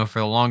up, for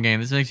the long game.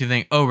 This makes you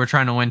think, oh, we're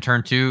trying to win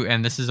turn 2,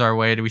 and this is our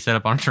way to we set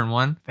up on turn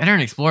 1. Veteran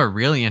Explorer,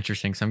 really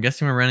interesting. So I'm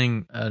guessing we're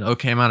running an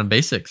okay amount of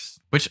basics,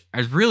 which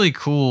is really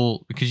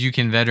cool because you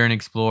can Veteran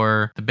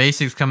Explorer. The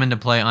basics come into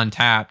play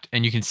untapped,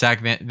 and you can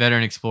sack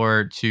Veteran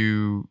Explorer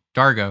to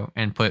Dargo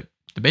and put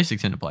the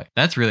basics into play.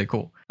 That's really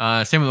cool.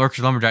 Same with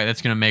Orcish Lumberjack.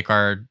 That's going to make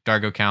our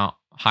Dargo count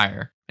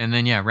higher. And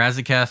then, yeah,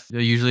 Razaketh,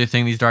 usually a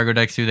thing these Dargo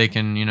decks do. They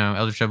can,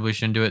 Eldritch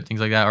Evolution do it, things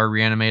like that, or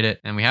reanimate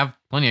it. And we have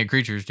plenty of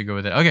creatures to go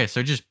with it. Okay,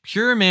 so just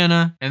pure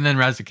mana and then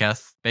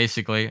Razaketh,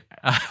 basically,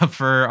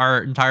 for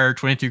our entire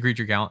 22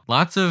 creature count.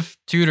 Lots of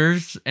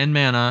tutors and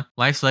mana.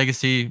 Life's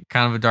Legacy,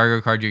 kind of a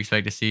Dargo card you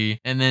expect to see.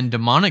 And then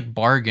Demonic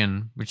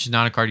Bargain, which is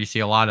not a card you see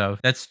a lot of.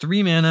 That's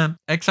 3 mana.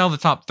 Exile the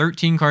top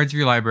 13 cards of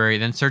your library,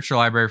 then search your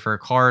library for a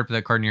card, put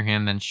that card in your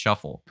hand, then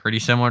shuffle. Pretty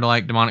similar to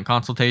like Demonic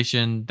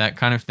Consultation, that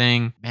kind of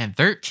thing. Man,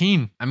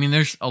 13. I mean,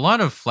 there's a lot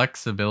of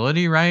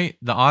flexibility, right?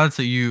 The odds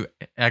that you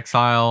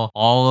exile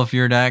all of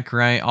your deck,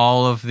 right?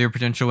 All of your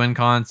potential win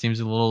con seems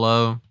a little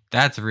low.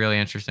 That's really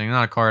interesting.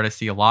 Not a card I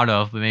see a lot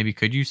of, but maybe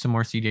could use some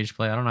more cEDH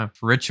play. I don't know.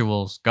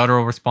 Rituals,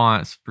 Guttural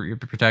Response,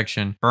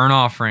 Protection, Burn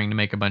Offering to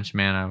make a bunch of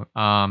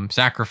mana.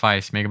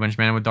 Sacrifice, make a bunch of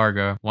mana with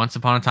Dargo. Once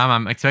Upon a Time,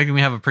 I'm expecting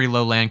we have a pretty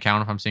low land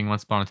count if I'm seeing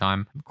Once Upon a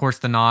Time. Of course,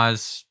 the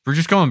Nas. We're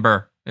just going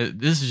Burr.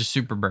 This is just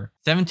super burr.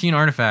 17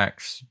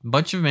 artifacts,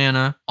 bunch of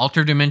mana,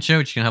 Altar of Dementia,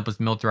 which can help us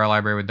mill through our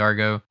library with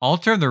Dargo,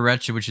 Altar of the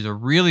Wretched, which is a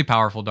really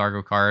powerful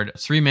Dargo card.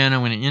 3 mana.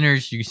 When it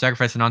enters, you can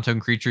sacrifice a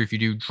non-token creature. If you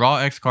do, draw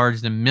X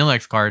cards, then mill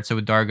X cards. So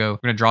with Dargo, we're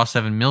gonna draw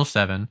 7, mill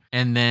 7,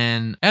 and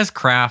then as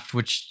craft,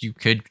 which you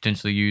could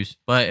potentially use,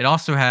 but it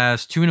also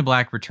has 2 and a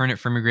black. Return it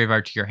from your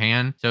graveyard to your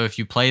hand. So if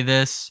you play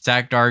this,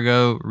 sack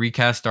Dargo,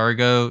 recast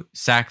Dargo,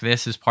 sack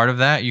this as part of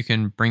that, you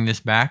can bring this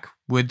back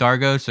with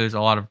Dargo. So there's a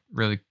lot of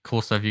really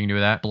cool stuff you can do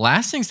with that.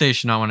 Blasting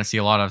Station I want to see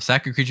a lot of.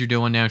 Sack a creature,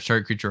 deal 1 damage,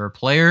 target creature or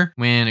player.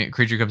 When a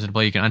creature comes into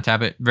play, you can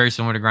untap it. Very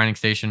similar to Grinding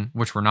Station,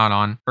 which we're not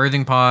on.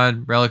 Birthing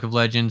Pod, Relic of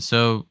Legends.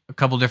 So a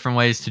couple different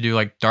ways to do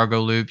like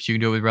Dargo loops. You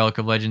can do it with Relic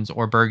of Legends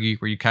or Burgi,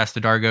 where you cast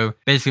the Dargo.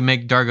 Basically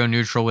make Dargo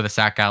neutral with a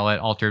sack outlet,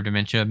 Altar of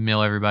Dementia,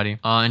 mill everybody.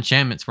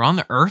 Enchantments. We're on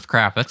the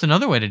Earthcraft. That's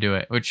another way to do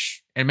it,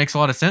 which it makes a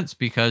lot of sense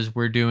because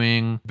we're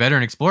doing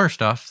Veteran Explorer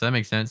stuff. So that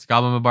makes sense.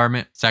 Goblin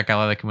Bombardment, sack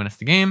outlet that can win us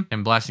the game.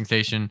 And Blasting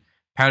Station,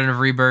 Pattern of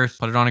Rebirth,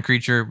 put it on a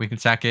creature. We can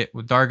sack it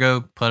with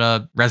Dargo, put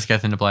a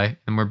Rezgeth into play,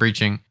 and we're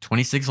breaching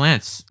 26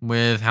 lands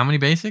with how many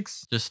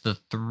basics? Just the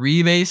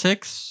 3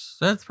 basics.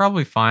 That's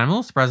probably fine. I'm a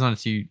little surprised not to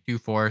see 2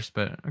 force,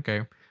 but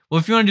okay. Well,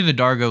 if you want to do the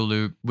Dargo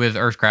loop with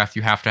Earthcraft,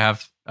 you have to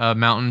have a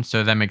mountain,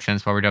 so that makes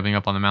sense why we're doubling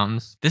up on the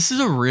mountains. This is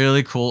a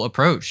really cool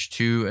approach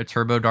to a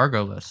turbo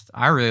Dargo list.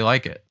 I really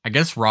like it. I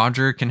guess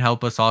Roger can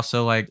help us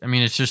also, like, I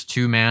mean, it's just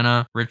 2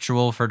 mana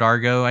ritual for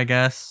Dargo, I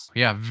guess.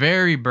 Yeah,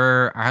 very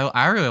burr.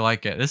 I really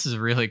like it. This is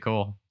really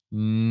cool.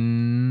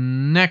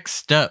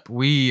 Next up,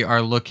 we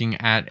are looking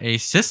at a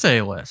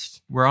Sisay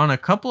list. We're on a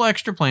couple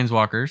extra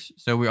planeswalkers.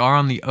 So we are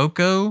on the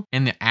Oko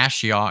and the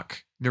Ashiok.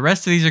 The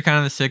rest of these are kind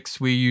of the 6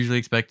 we usually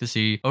expect to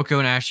see. Oko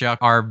and Ashiok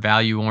are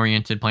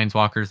value-oriented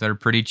planeswalkers that are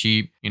pretty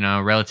cheap, you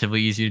know,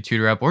 relatively easy to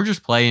tutor up or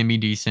just play and be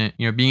decent.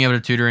 You know, being able to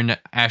tutor into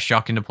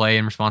Ashiok into play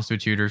in response to a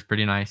tutor is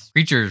pretty nice.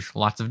 Creatures,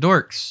 lots of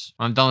dorks.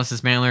 On Dauntless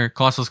Dismantler,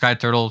 Colossal Sky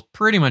Turtle,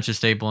 pretty much a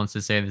staple in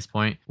Sisay at this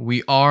point.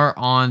 We are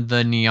on the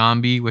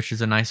Niambi, which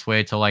is a nice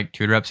way to like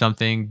tutor up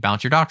something,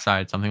 bounce your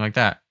dockside, something like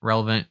that.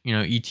 Relevant, you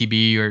know,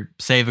 ETB or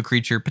save a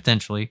creature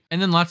potentially.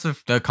 And then lots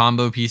of the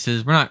combo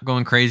pieces. We're not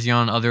going crazy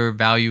on other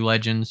value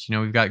legends. You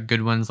know, we've got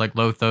good ones like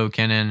Lotho,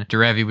 Kinnan,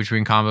 Derevi, which we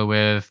can combo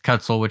with,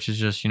 Cutzel, which is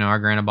just, you know, our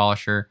Grand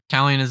Abolisher.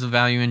 Talion is a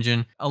value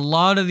engine. A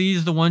lot of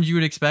these, the ones you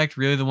would expect,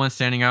 really the ones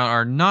standing out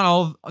are not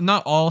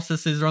all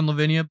Sisays are on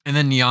Lavinia. And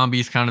then Niambi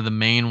is kind of the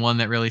main one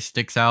that really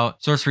sticks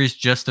out. Sorcery is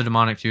just a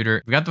demonic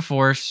tutor. We got the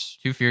Force,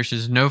 2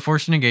 Fierces, no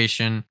Force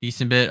negation,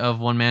 decent bit of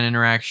 1-man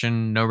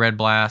interaction, no red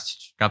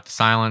blast, got the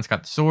Silence,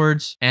 got the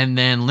Swords. And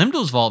then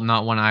Limdal's Vault,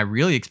 not one I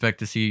really expect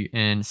to see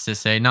in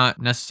Sisay. Not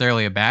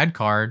necessarily a bad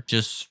card,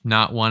 just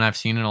not one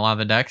I've seen in a lot of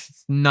the decks.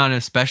 It's not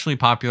especially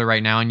popular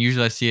right now, and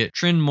usually I see it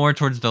trend more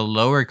towards the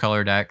lower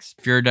color decks.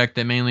 If you're a deck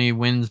that mainly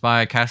wins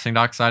by casting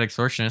Dockside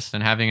Extortionist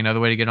and having another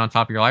way to get on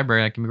top of your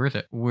library, that can be worth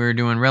it. We're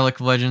doing Relic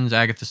of Legends,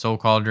 Agatha Soul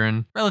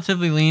Cauldron.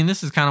 Relatively lean.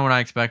 This is kind of what I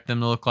expect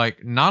them to look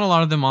like. Not a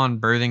lot of them on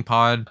Birthing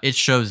Pod. It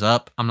shows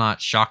up. I'm not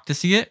shocked to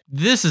see it.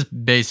 This is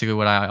basically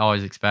what I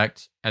always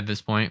expect at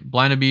this point.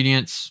 Blind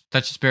Obedience,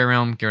 Touch the Spirit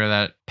Realm, get rid of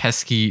that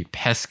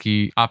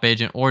pesky Op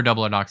Agent or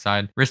double a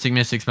Dockside. Rhystic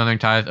Mystic, Smothering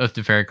Tithe, Oath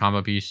to Fairy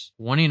combo piece.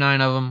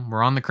 29 of them.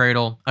 We're on the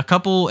Cradle. A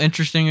couple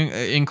interesting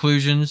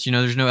inclusions. You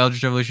know, there's no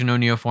Eldritch Revolution, no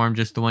Neoform,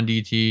 just the 1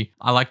 DT.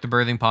 I like the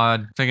Birthing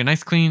Pod. It's like a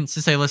nice clean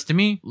Sisay list to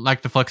me.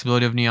 Like the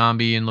flexibility of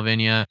Niambi and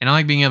Lavinia. And I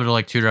like being able to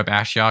like tutor up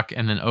Ashiok,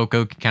 and then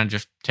Oko can kind of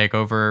just take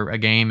over a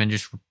game and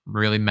just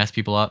really mess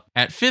people up.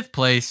 At 5th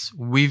place,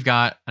 we've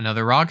got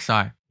another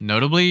Rogsai.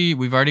 Notably,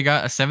 we've already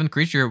got a 7th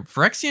creature.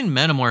 Phyrexian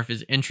Metamorph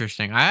is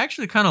interesting. I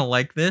actually kind of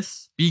like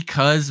this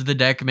because the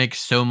deck makes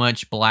so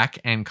much black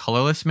and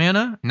colorless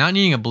mana. Not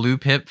needing a blue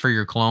pip for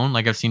your clone,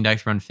 like I've seen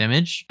decks run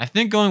Fimage. I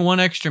think going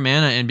 1 extra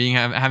mana and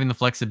having the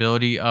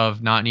flexibility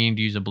of not needing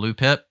to use a blue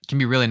pip can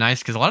be really nice,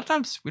 because a lot of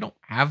times we don't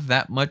have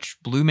that much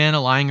blue mana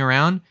lying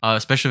around,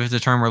 especially if it's a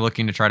turn we're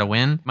looking to try to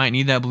win. Might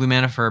need that blue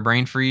mana for a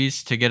Brain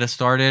Freeze to get us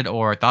started,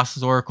 or a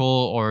Thassa's Oracle,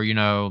 or, you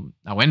know,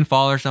 a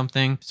Windfall or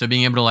something. So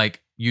being able to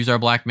like use our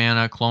black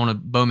mana, clone a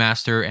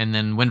Bowmaster, and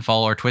then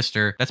Windfall or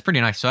Twister. That's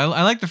pretty nice. So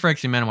I like the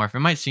Phyrexian Metamorph. It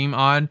might seem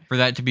odd for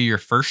that to be your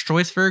first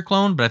choice for a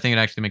clone, but I think it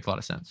actually makes a lot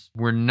of sense.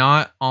 We're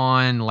not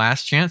on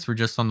Last Chance. We're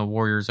just on the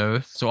Warrior's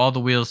Oath. So all the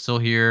wheels still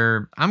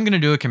here. I'm going to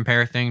do a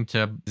compare thing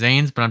to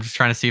Zane's, but I'm just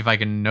trying to see if I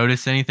can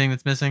notice anything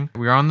that's missing.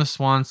 We're on the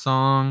Swan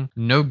Song.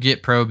 No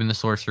Git Probe in the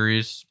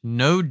sorceries.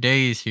 No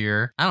Days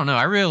here. I don't know.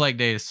 I really like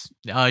Days.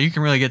 You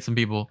can really get some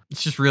people.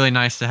 It's just really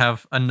nice to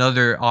have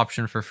another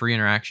option for free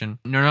interaction.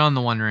 They're not on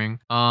the One Ring.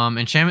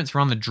 Enchantments, we're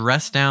on the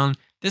Dress Down.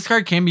 This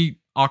card can be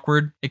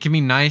awkward. It can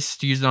be nice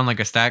to use it on like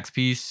a stacks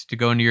piece to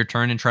go into your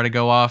turn and try to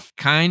go off.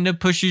 Kind of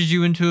pushes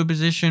you into a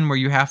position where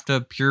you have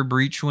to pure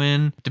breach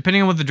win.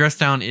 Depending on what the Dress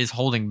Down is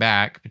holding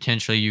back,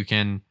 potentially you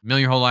can mill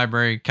your whole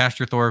library, cast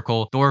your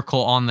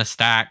Thoracle on the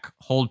stack,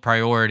 hold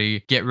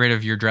priority, get rid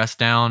of your Dress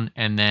Down,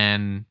 and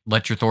then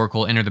let your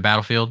Thoracle enter the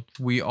battlefield.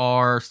 We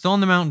are still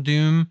on the Mount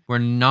Doom. We're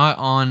not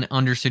on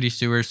Undercity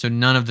Sewers, so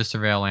none of the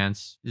Surveil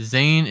lands.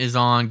 Zane is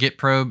on Git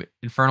Probe,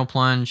 Infernal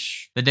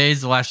Plunge. The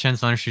Days, the Last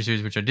Chance on Undercity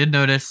Sewers, which I did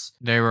notice.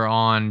 They were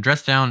on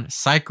Dress Down,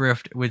 Psych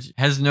Rift, which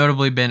has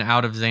notably been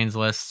out of Zane's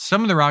list.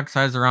 Some of the rock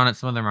sides are on it,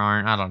 some of them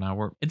aren't. I don't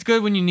know. It's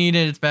good when you need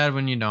it, it's bad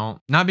when you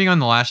don't. Not being on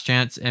the Last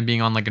Chance and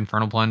being on like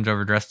Infernal Plunge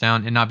over Dress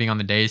Down and not being on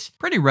the days,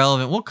 pretty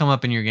relevant. Will come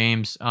up in your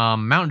games.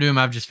 Mount Doom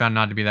I've just found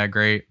not to be that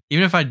great.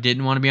 Even if I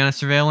didn't want to be on a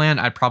Surveil land,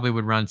 I probably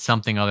would run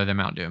something other than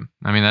Mount Doom.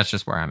 I mean, that's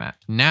just where I'm at.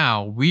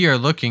 Now we are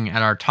looking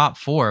at our top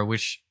 4,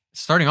 which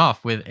starting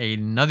off with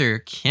another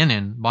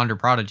Kinnan Bonder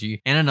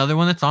Prodigy and another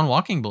one that's on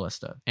Walking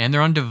Ballista. And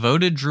they're on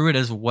Devoted Druid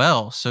as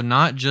well. So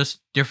not just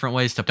different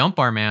ways to dump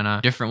our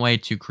mana, different way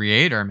to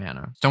create our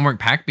mana. Stonework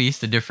Pack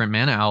Beast, a different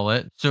mana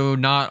outlet. So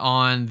not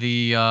on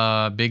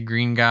the big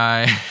green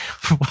guy.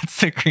 What's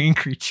the green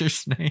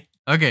creature's name?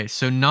 Okay,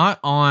 so not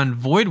on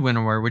Void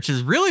Winnower, which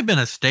has really been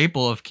a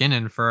staple of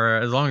Kinnan for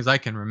as long as I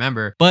can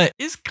remember, but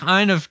is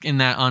kind of in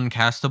that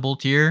uncastable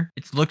tier.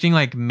 It's looking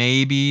like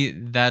maybe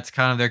that's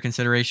kind of their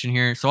consideration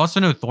here. So also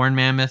no Thorn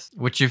Mammoth,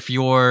 which if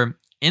you're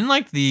in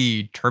like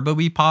the Turbo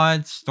Bee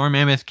pods, Thorn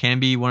Mammoth can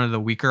be one of the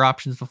weaker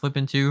options to flip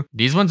into.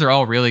 These ones are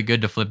all really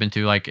good to flip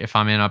into, like if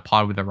I'm in a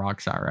pod with a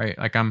rock side, right?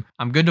 Like I'm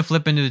good to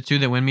flip into the 2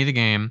 that win me the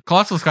game.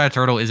 Colossal Sky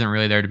Turtle isn't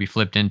really there to be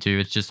flipped into.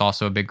 It's just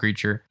also a big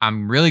creature.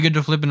 I'm really good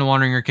to flip into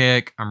Wandering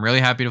Archaic. I'm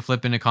really happy to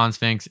flip into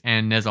Consphinx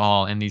and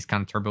Nezahal in these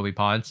kind of Turbo Bee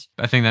pods.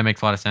 I think that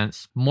makes a lot of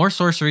sense. More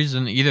sorceries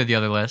than either of the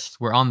other lists.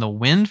 We're on the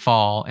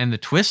Windfall and the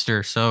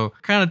Twister, so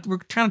we're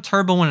kind of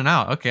turboing it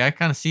out. Okay, I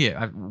kind of see it.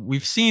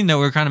 We've seen that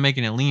we're kind of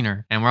making it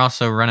leaner. And we're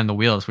also running the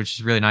wheels, which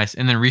is really nice.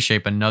 And then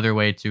Reshape, another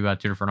way to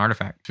tutor for an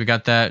artifact. So we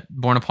got that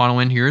Born Upon a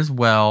Wind here as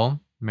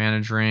well. Mana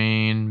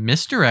Drain,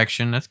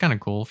 Misdirection, that's kind of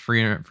cool.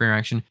 Free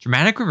interaction.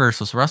 Dramatic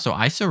Reversal, so we're also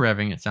ISO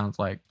revving, it sounds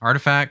like.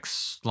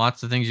 Artifacts,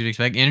 lots of things you'd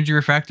expect. Energy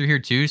Refractor here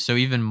too, so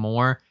even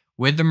more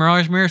with the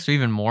Mirage Mirror, so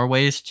even more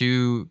ways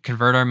to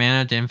convert our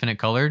mana to infinite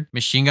colored.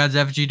 Machine God's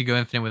Effigy to go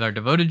infinite with our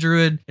Devoted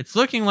Druid. It's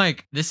looking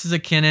like this is a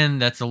Kinnan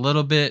that's a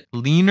little bit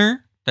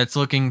leaner, that's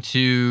looking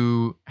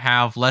to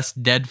have less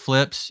dead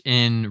flips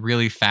in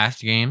really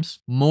fast games.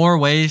 More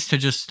ways to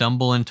just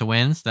stumble into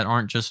wins that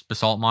aren't just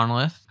Basalt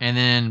Monolith. And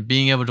then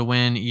being able to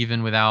win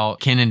even without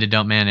Kinnan to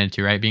dump mana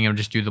into, right? Being able to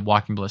just do the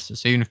Walking Ballista.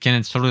 So even if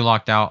Kinnan's totally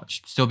locked out,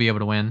 still be able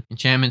to win.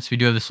 Enchantments, we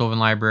do have the Sylvan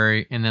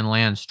Library. And then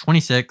lands,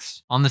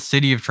 26 on the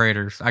City of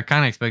Traders. I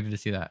kind of expected to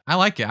see that. I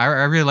like it. I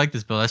really like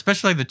this build,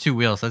 especially like the 2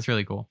 wheels. That's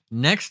really cool.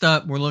 Next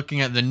up, we're looking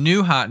at the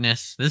new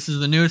hotness. This is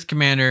the newest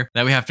commander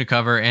that we have to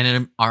cover. And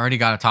it already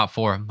got a top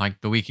 4.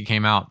 Like the week it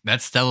came out.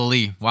 That's Stella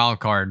Lee,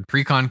 wildcard.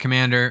 Precon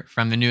commander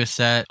from the newest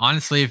set.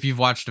 Honestly, if you've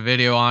watched a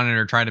video on it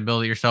or tried to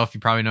build it yourself, you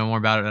probably know more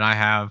about it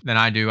than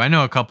I do. I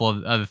know a couple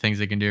of other things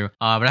they can do,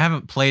 but I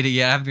haven't played it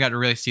yet. I haven't got to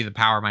really see the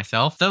power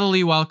myself. Stella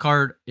Lee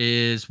wildcard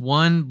is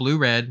 1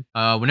 blue-red.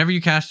 Whenever you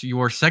cast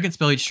your second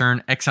spell each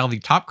turn, exile the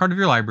top card of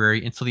your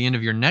library until the end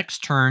of your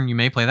next turn. You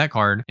may play that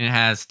card, and it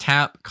has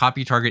tap,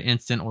 copy target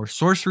instant or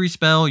sorcery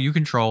spell you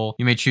control.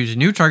 You may choose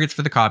new targets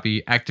for the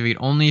copy. Activate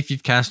only if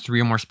you've cast 3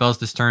 or more spells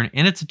this turn,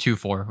 and it's a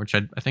 2/4, which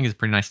I think is a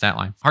pretty nice stat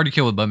line. Hard to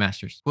kill with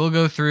Bowmasters. We'll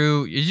go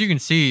through, as you can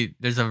see,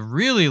 there's a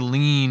really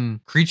lean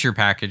creature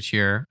package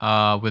here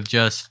with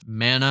just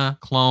mana,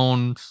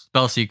 clone,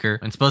 Spellseeker.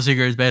 And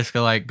Spellseeker is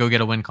basically like, go get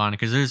a win con,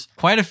 because there's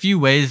quite a few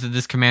ways that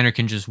this commander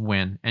can just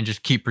win and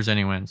just keep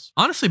presenting wins.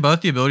 Honestly,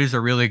 both the abilities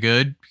are really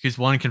good because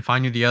one can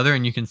find you the other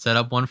and you can set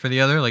up one for the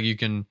other. Like you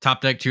can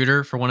top deck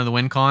tutor for one of the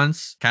win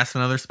cons, cast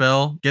another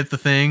spell, get the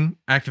thing,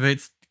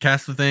 activates,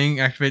 cast the thing,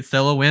 activate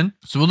Stella, win.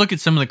 So we'll look at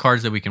some of the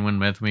cards that we can win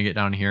with when we get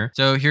down here.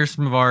 So here's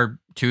some of our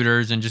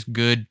tutors and just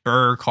good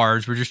burr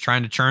cards. We're just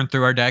trying to churn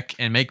through our deck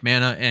and make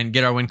mana and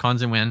get our win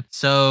cons and win.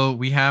 So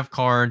we have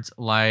cards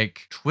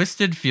like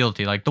Twisted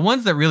Fealty, like the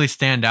ones that really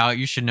stand out.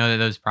 You should know that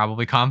those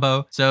probably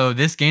combo. So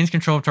this gains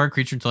control of target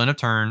creature until end of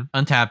turn.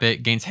 Untap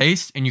it, gains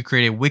haste, and you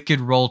create a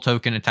Wicked Roll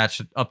token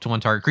attached up to 1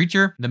 target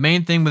creature. The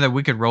main thing with a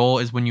Wicked Roll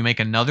is when you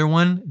make another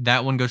one,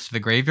 that one goes to the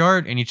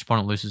graveyard and each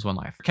opponent loses 1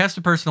 life. Cast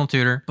a Personal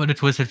Tutor, put a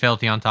Twisted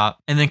Fealty on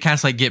top, and then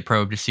cast like Get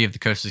Probe to see if the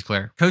coast is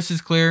clear. Coast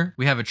is clear.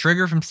 We have a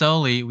trigger from Stella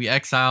Lee. We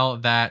exile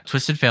that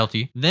Twisted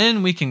Fealty.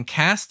 Then we can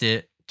cast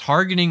it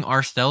targeting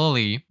our Stella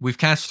Lee. We've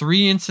cast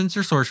 3 instants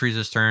or sorceries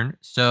this turn.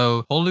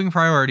 So holding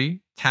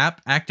priority,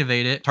 tap,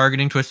 activate it,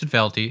 targeting Twisted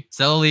Fealty.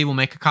 Stella Lee will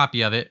make a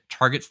copy of it,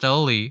 target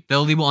Stella Lee.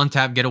 Stella Lee will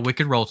untap, get a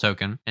Wicked Roll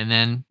token, and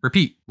then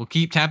repeat. We'll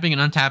keep tapping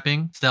and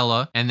untapping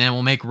Stella, and then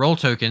we'll make roll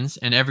tokens.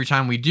 And every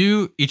time we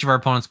do, each of our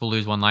opponents will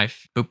lose 1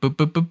 life. Boop, boop,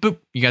 boop, boop, boop.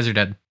 You guys are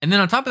dead. And then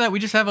on top of that, we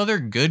just have other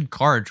good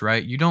cards,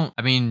 right?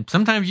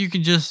 Sometimes you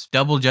can just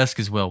double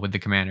Jessica's Will with the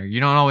commander. You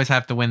don't always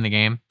have to win the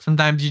game.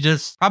 Sometimes you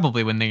just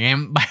probably win the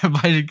game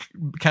by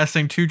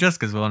casting 2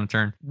 Jessica's Will in a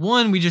turn.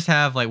 One, we just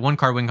have like 1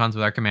 card win cons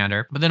with our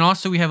commander, but then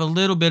also we have a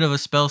little bit of a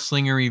spell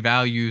slingery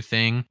value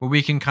thing where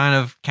we can kind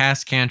of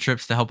cast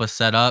cantrips to help us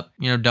set up,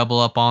 double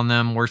up on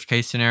them. Worst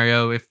case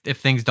scenario, if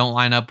things don't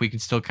line up, we can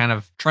still kind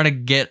of try to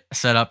get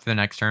set up for the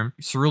next turn.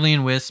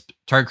 Cerulean Wisp,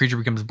 target creature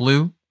becomes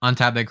blue,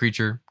 untap that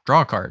creature,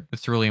 draw a card.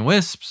 With Cerulean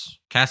Wisps,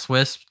 cast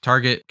Wisp,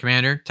 target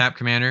commander, tap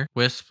commander,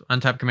 Wisp,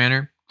 untap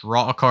commander,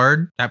 draw a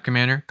card, tap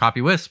commander,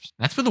 copy wisps.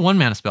 That's for the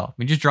 1-mana spell.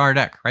 We just draw our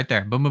deck right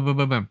there. Boom, boom, boom,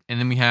 boom, boom. And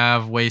then we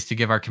have ways to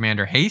give our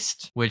commander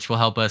haste, which will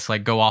help us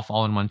like go off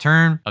all in one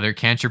turn. Other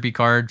cantripy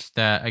cards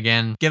that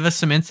again give us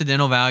some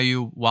incidental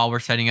value while we're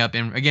setting up.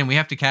 And again, we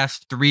have to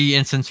cast 3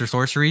 instants or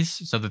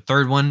sorceries. So the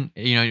third one,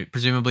 you know,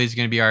 presumably is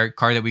going to be our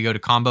card that we go to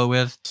combo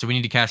with. So we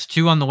need to cast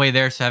 2 on the way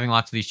there. So having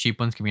lots of these cheap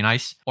ones can be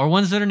nice. Or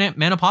ones that are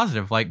mana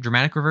positive, like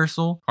Dramatic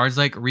Reversal. Cards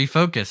like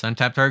Refocus,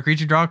 untap target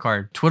creature, draw a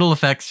card. Twiddle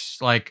effects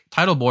like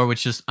Tidal Bore,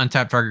 which is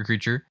untap target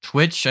creature.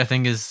 Twitch, I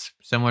think, is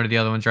similar to the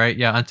other ones, right?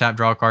 Yeah, untap,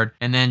 draw a card.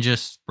 And then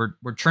just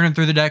we're churning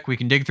through the deck. We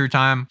can dig through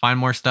time, find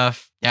more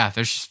stuff. Yeah,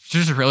 there's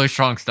just really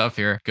strong stuff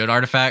here. Good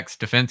artifacts,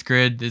 defense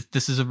grid.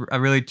 This is a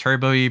really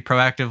turbo-y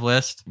proactive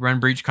list.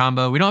 Run breach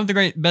combo. We don't have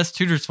the best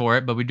tutors for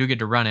it, but we do get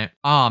to run it.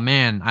 Oh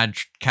man, I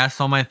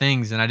cast all my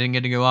things and I didn't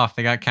get to go off.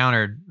 They got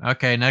countered.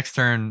 Okay, next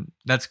turn.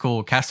 That's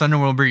cool. Cast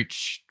Underworld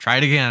Breach. Try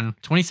it again.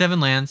 27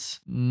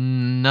 lands.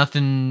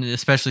 Nothing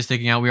especially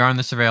sticking out. We are on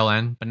the Surveil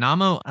end. But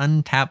Namo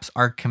untaps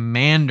our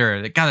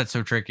commander. God, that's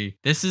so tricky.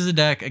 This is a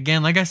deck.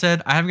 Again, like I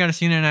said, I haven't got to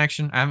see it in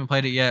action. I haven't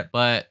played it yet,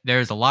 but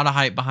there's a lot of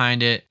hype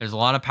behind it. There's a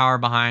lot of power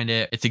behind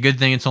it. It's a good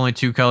thing it's only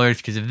 2 colors,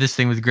 because if this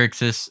thing was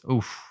Grixis,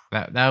 oof,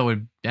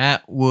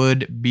 that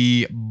would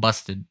be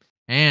busted.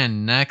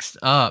 And next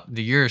up,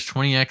 the year is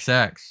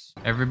 20XX.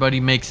 Everybody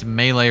makes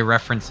melee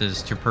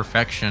references to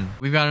perfection.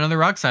 We've got another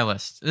Roxai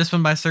list. This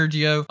one by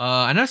Sergio.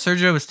 I know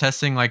Sergio was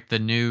testing like the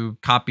new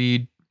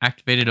copied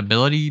activated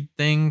ability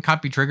thing,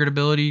 copy triggered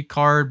ability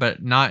card,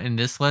 but not in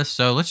this list.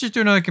 So let's just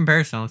do another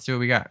comparison. Let's see what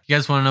we got. You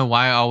guys want to know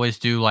why I always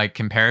do like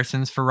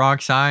comparisons for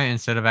Roxai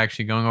instead of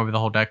actually going over the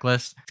whole deck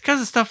list? It's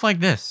because of stuff like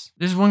this.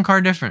 There's one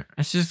card different.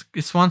 It's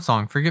Swan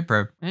Song for Git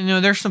Probe. And you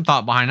know, there's some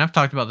thought behind it. I've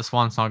talked about the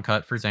Swan Song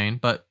cut for Zane,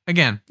 but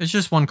again, it's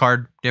just one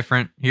card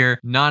different here.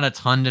 Not a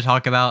ton to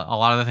talk about. A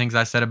lot of the things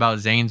I said about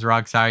Zane's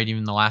Roxai,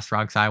 even the last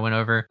Roxai I went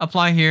over,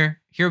 apply here.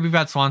 Here we've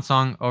got Swan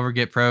Song over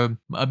Git Probe,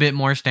 a bit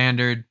more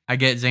standard. I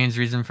get Zane's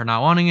reason for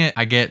not wanting it.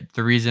 I get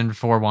the reason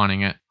for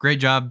wanting it. Great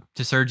job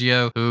to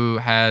Sergio, who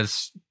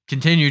has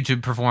continued to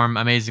perform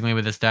amazingly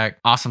with this deck.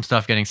 Awesome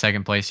stuff getting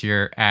second place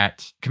here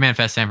at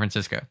Commandfest San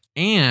Francisco.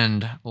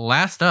 And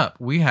last up,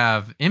 we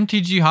have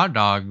MTG Hot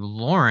Dog,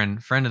 Lauren,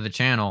 friend of the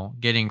channel,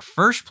 getting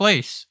first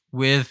place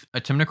with a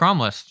Tymna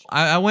Kraum list.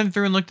 I went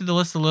through and looked at the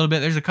list a little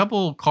bit. There's a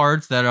couple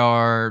cards that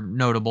are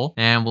notable,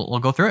 and we'll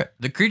go through it.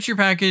 The creature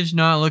package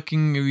not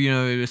looking, you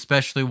know,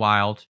 especially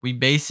wild. We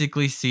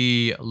basically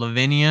see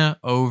Lavinia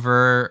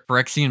over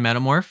Phyrexian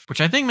Metamorph, which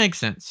I think makes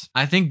sense.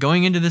 I think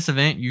going into this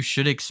event, you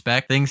should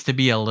expect things to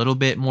be a little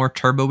bit more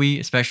turbo-y,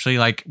 especially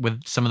like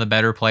with some of the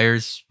better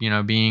players, you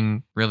know,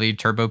 being really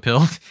turbo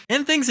pilled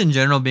and things in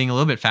general being a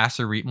little bit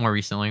faster more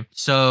recently.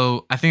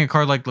 So I think a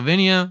card like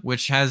Lavinia,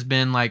 which has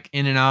been like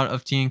in and out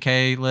of TNK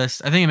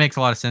list, I think it makes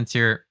a lot of sense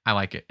here. I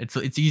like it.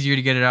 It's easier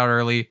to get it out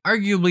early.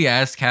 Arguably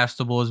as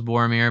castable as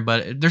Boromir,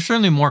 but there's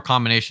certainly more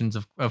combinations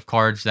of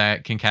cards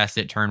that can cast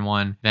it turn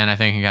 1 than I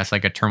think can cast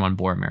like a turn 1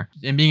 Boromir.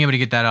 And being able to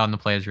get that out in the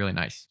play is really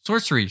nice.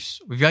 Sorceries.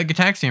 We've got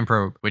Gitaxian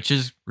Probe, which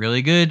is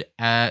really good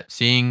at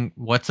seeing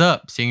what's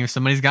up, seeing if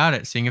somebody's got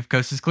it, seeing if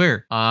coast is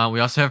clear.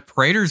 We also have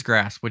Praetor's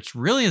Grasp, which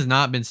really has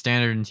not been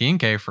standard in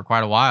TNK for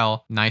quite a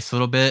while. Nice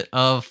little bit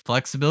of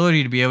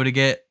flexibility to be able to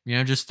get, you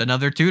know, just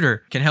another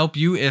tutor. Can help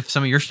you if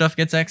some of your stuff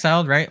gets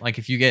exiled, right? Like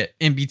if you get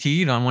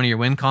MBT'd on one of your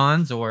win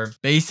cons, or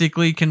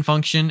basically can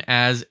function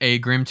as a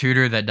Grim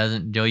tutor that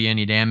doesn't deal you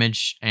any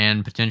damage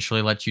and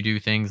potentially let you do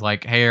things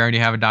like, hey, I already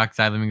have a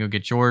dockside, let me go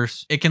get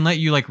yours. It can let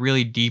you like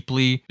really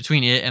deeply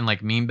between it and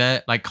like meme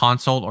bet, like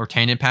consult or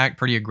tainted pack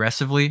pretty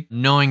aggressively,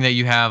 knowing that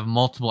you have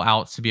multiple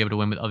outs to be able to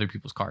win with other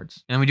people's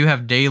cards. And then we do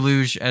have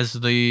Deluge as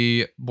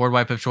the board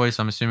wipe of choice.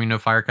 I'm assuming no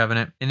Fire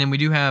Covenant. And then we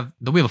do have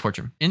the Wheel of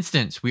Fortune.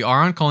 Instance, we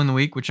are on Calling the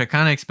Week, which I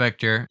kind of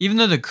expect here. Even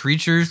though the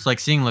creatures, like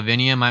seeing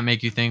Lavinia might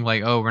make you think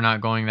like, oh, we're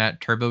not going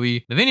that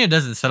turbo-y. Lavinia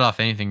doesn't set off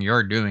anything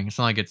you're doing. It's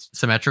not like it's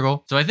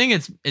symmetrical. So I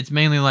think it's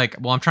mainly like,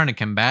 well, I'm trying to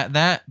combat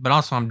that, but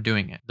also I'm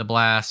doing it. The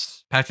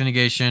Blast, Pact of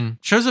Negation,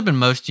 shows up in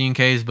most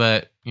TNKs,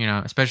 but you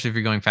know, especially if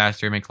you're going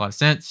faster, it makes a lot of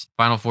sense.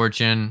 Final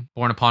Fortune,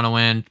 Born Upon a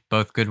Wind,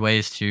 both good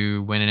ways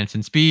to win an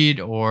instant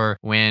speed or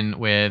win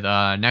with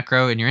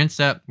Necro in your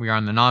instep. We are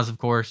on the Nas, of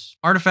course.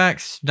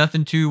 Artifacts,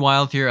 nothing too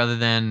wild here other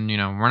than, you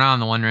know, we're not on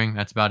the One Ring.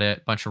 That's about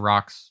it. Bunch of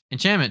rocks.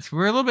 Enchantments,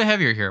 we're a little bit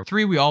heavier here.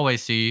 3 we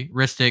always see,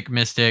 Rhystic,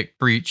 Mystic,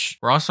 Breach.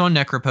 We're also on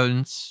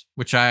Necropotence,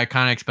 which I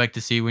kind of expect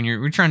to see when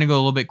we're trying to go a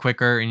little bit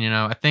quicker. And, you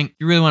know, I think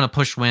you really want to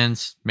push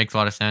wins. Makes a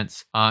lot of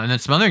sense. And then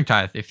Smothering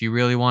Tithe, if you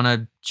really want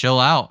to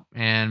chill out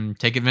and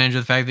take advantage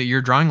of the fact that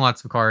you're drawing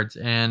lots of cards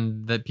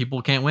and that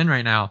people can't win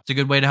right now. It's a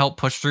good way to help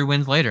push through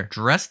wins later.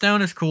 Dress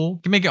Down is cool.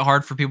 It can make it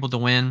hard for people to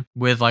win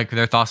with like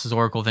their Thassa's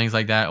Oracle, things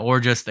like that. Or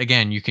just,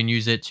 again, you can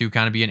use it to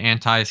kind of be an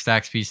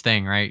anti-stack speed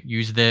thing, right?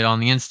 Use it on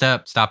the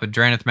instep, stop a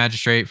Drannith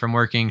Magistrate from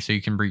working so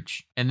you can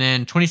breach. And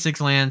then 26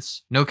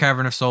 lands, no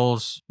Cavern of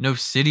Souls, no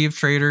City of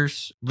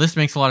Traders. List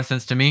makes a lot of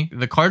sense to me.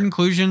 The card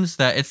inclusions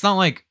that it's not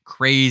like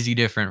crazy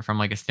different from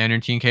like a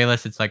standard TNK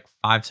list. It's like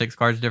 5-6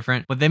 cards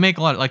different, but they make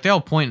a lot, like they all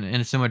point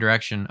in a similar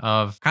direction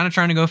of kind of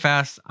trying to go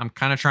fast. I'm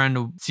kind of trying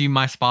to see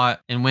my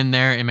spot and win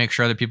there and make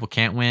sure other people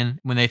can't win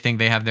when they think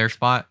they have their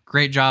spot.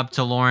 Great job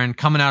to Lauren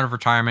coming out of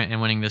retirement and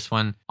winning this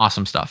one.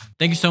 Awesome stuff.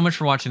 Thank you so much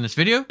for watching this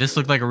video. This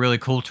looked like a really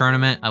cool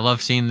tournament. I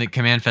love seeing the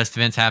Command Fest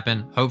events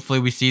happen. Hopefully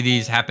we see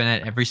these happen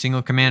at every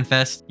single Command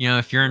Fest. You know,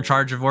 if you're in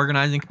charge of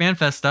organizing Command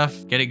Fest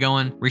stuff, get it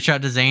going. Reach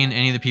out to Zane,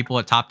 any of the people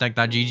at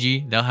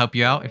topdeck.gg. They'll help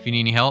you out if you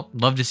need any help.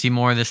 Love to see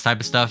more of this type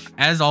of stuff.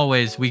 As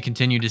always, we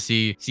continue to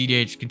see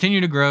cEDH continue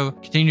to grow,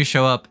 continue to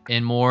show up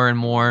in more and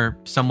more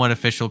somewhat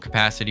official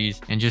capacities,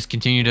 and just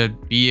continue to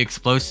be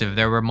explosive.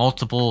 There were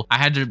multiple, I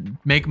had to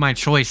make my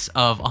choice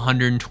of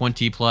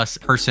 120 plus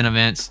person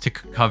events to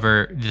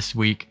cover this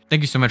week.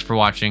 Thank you so much for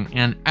watching,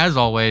 and as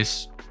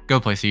always, go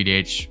play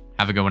cEDH.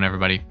 Have a good one,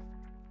 everybody.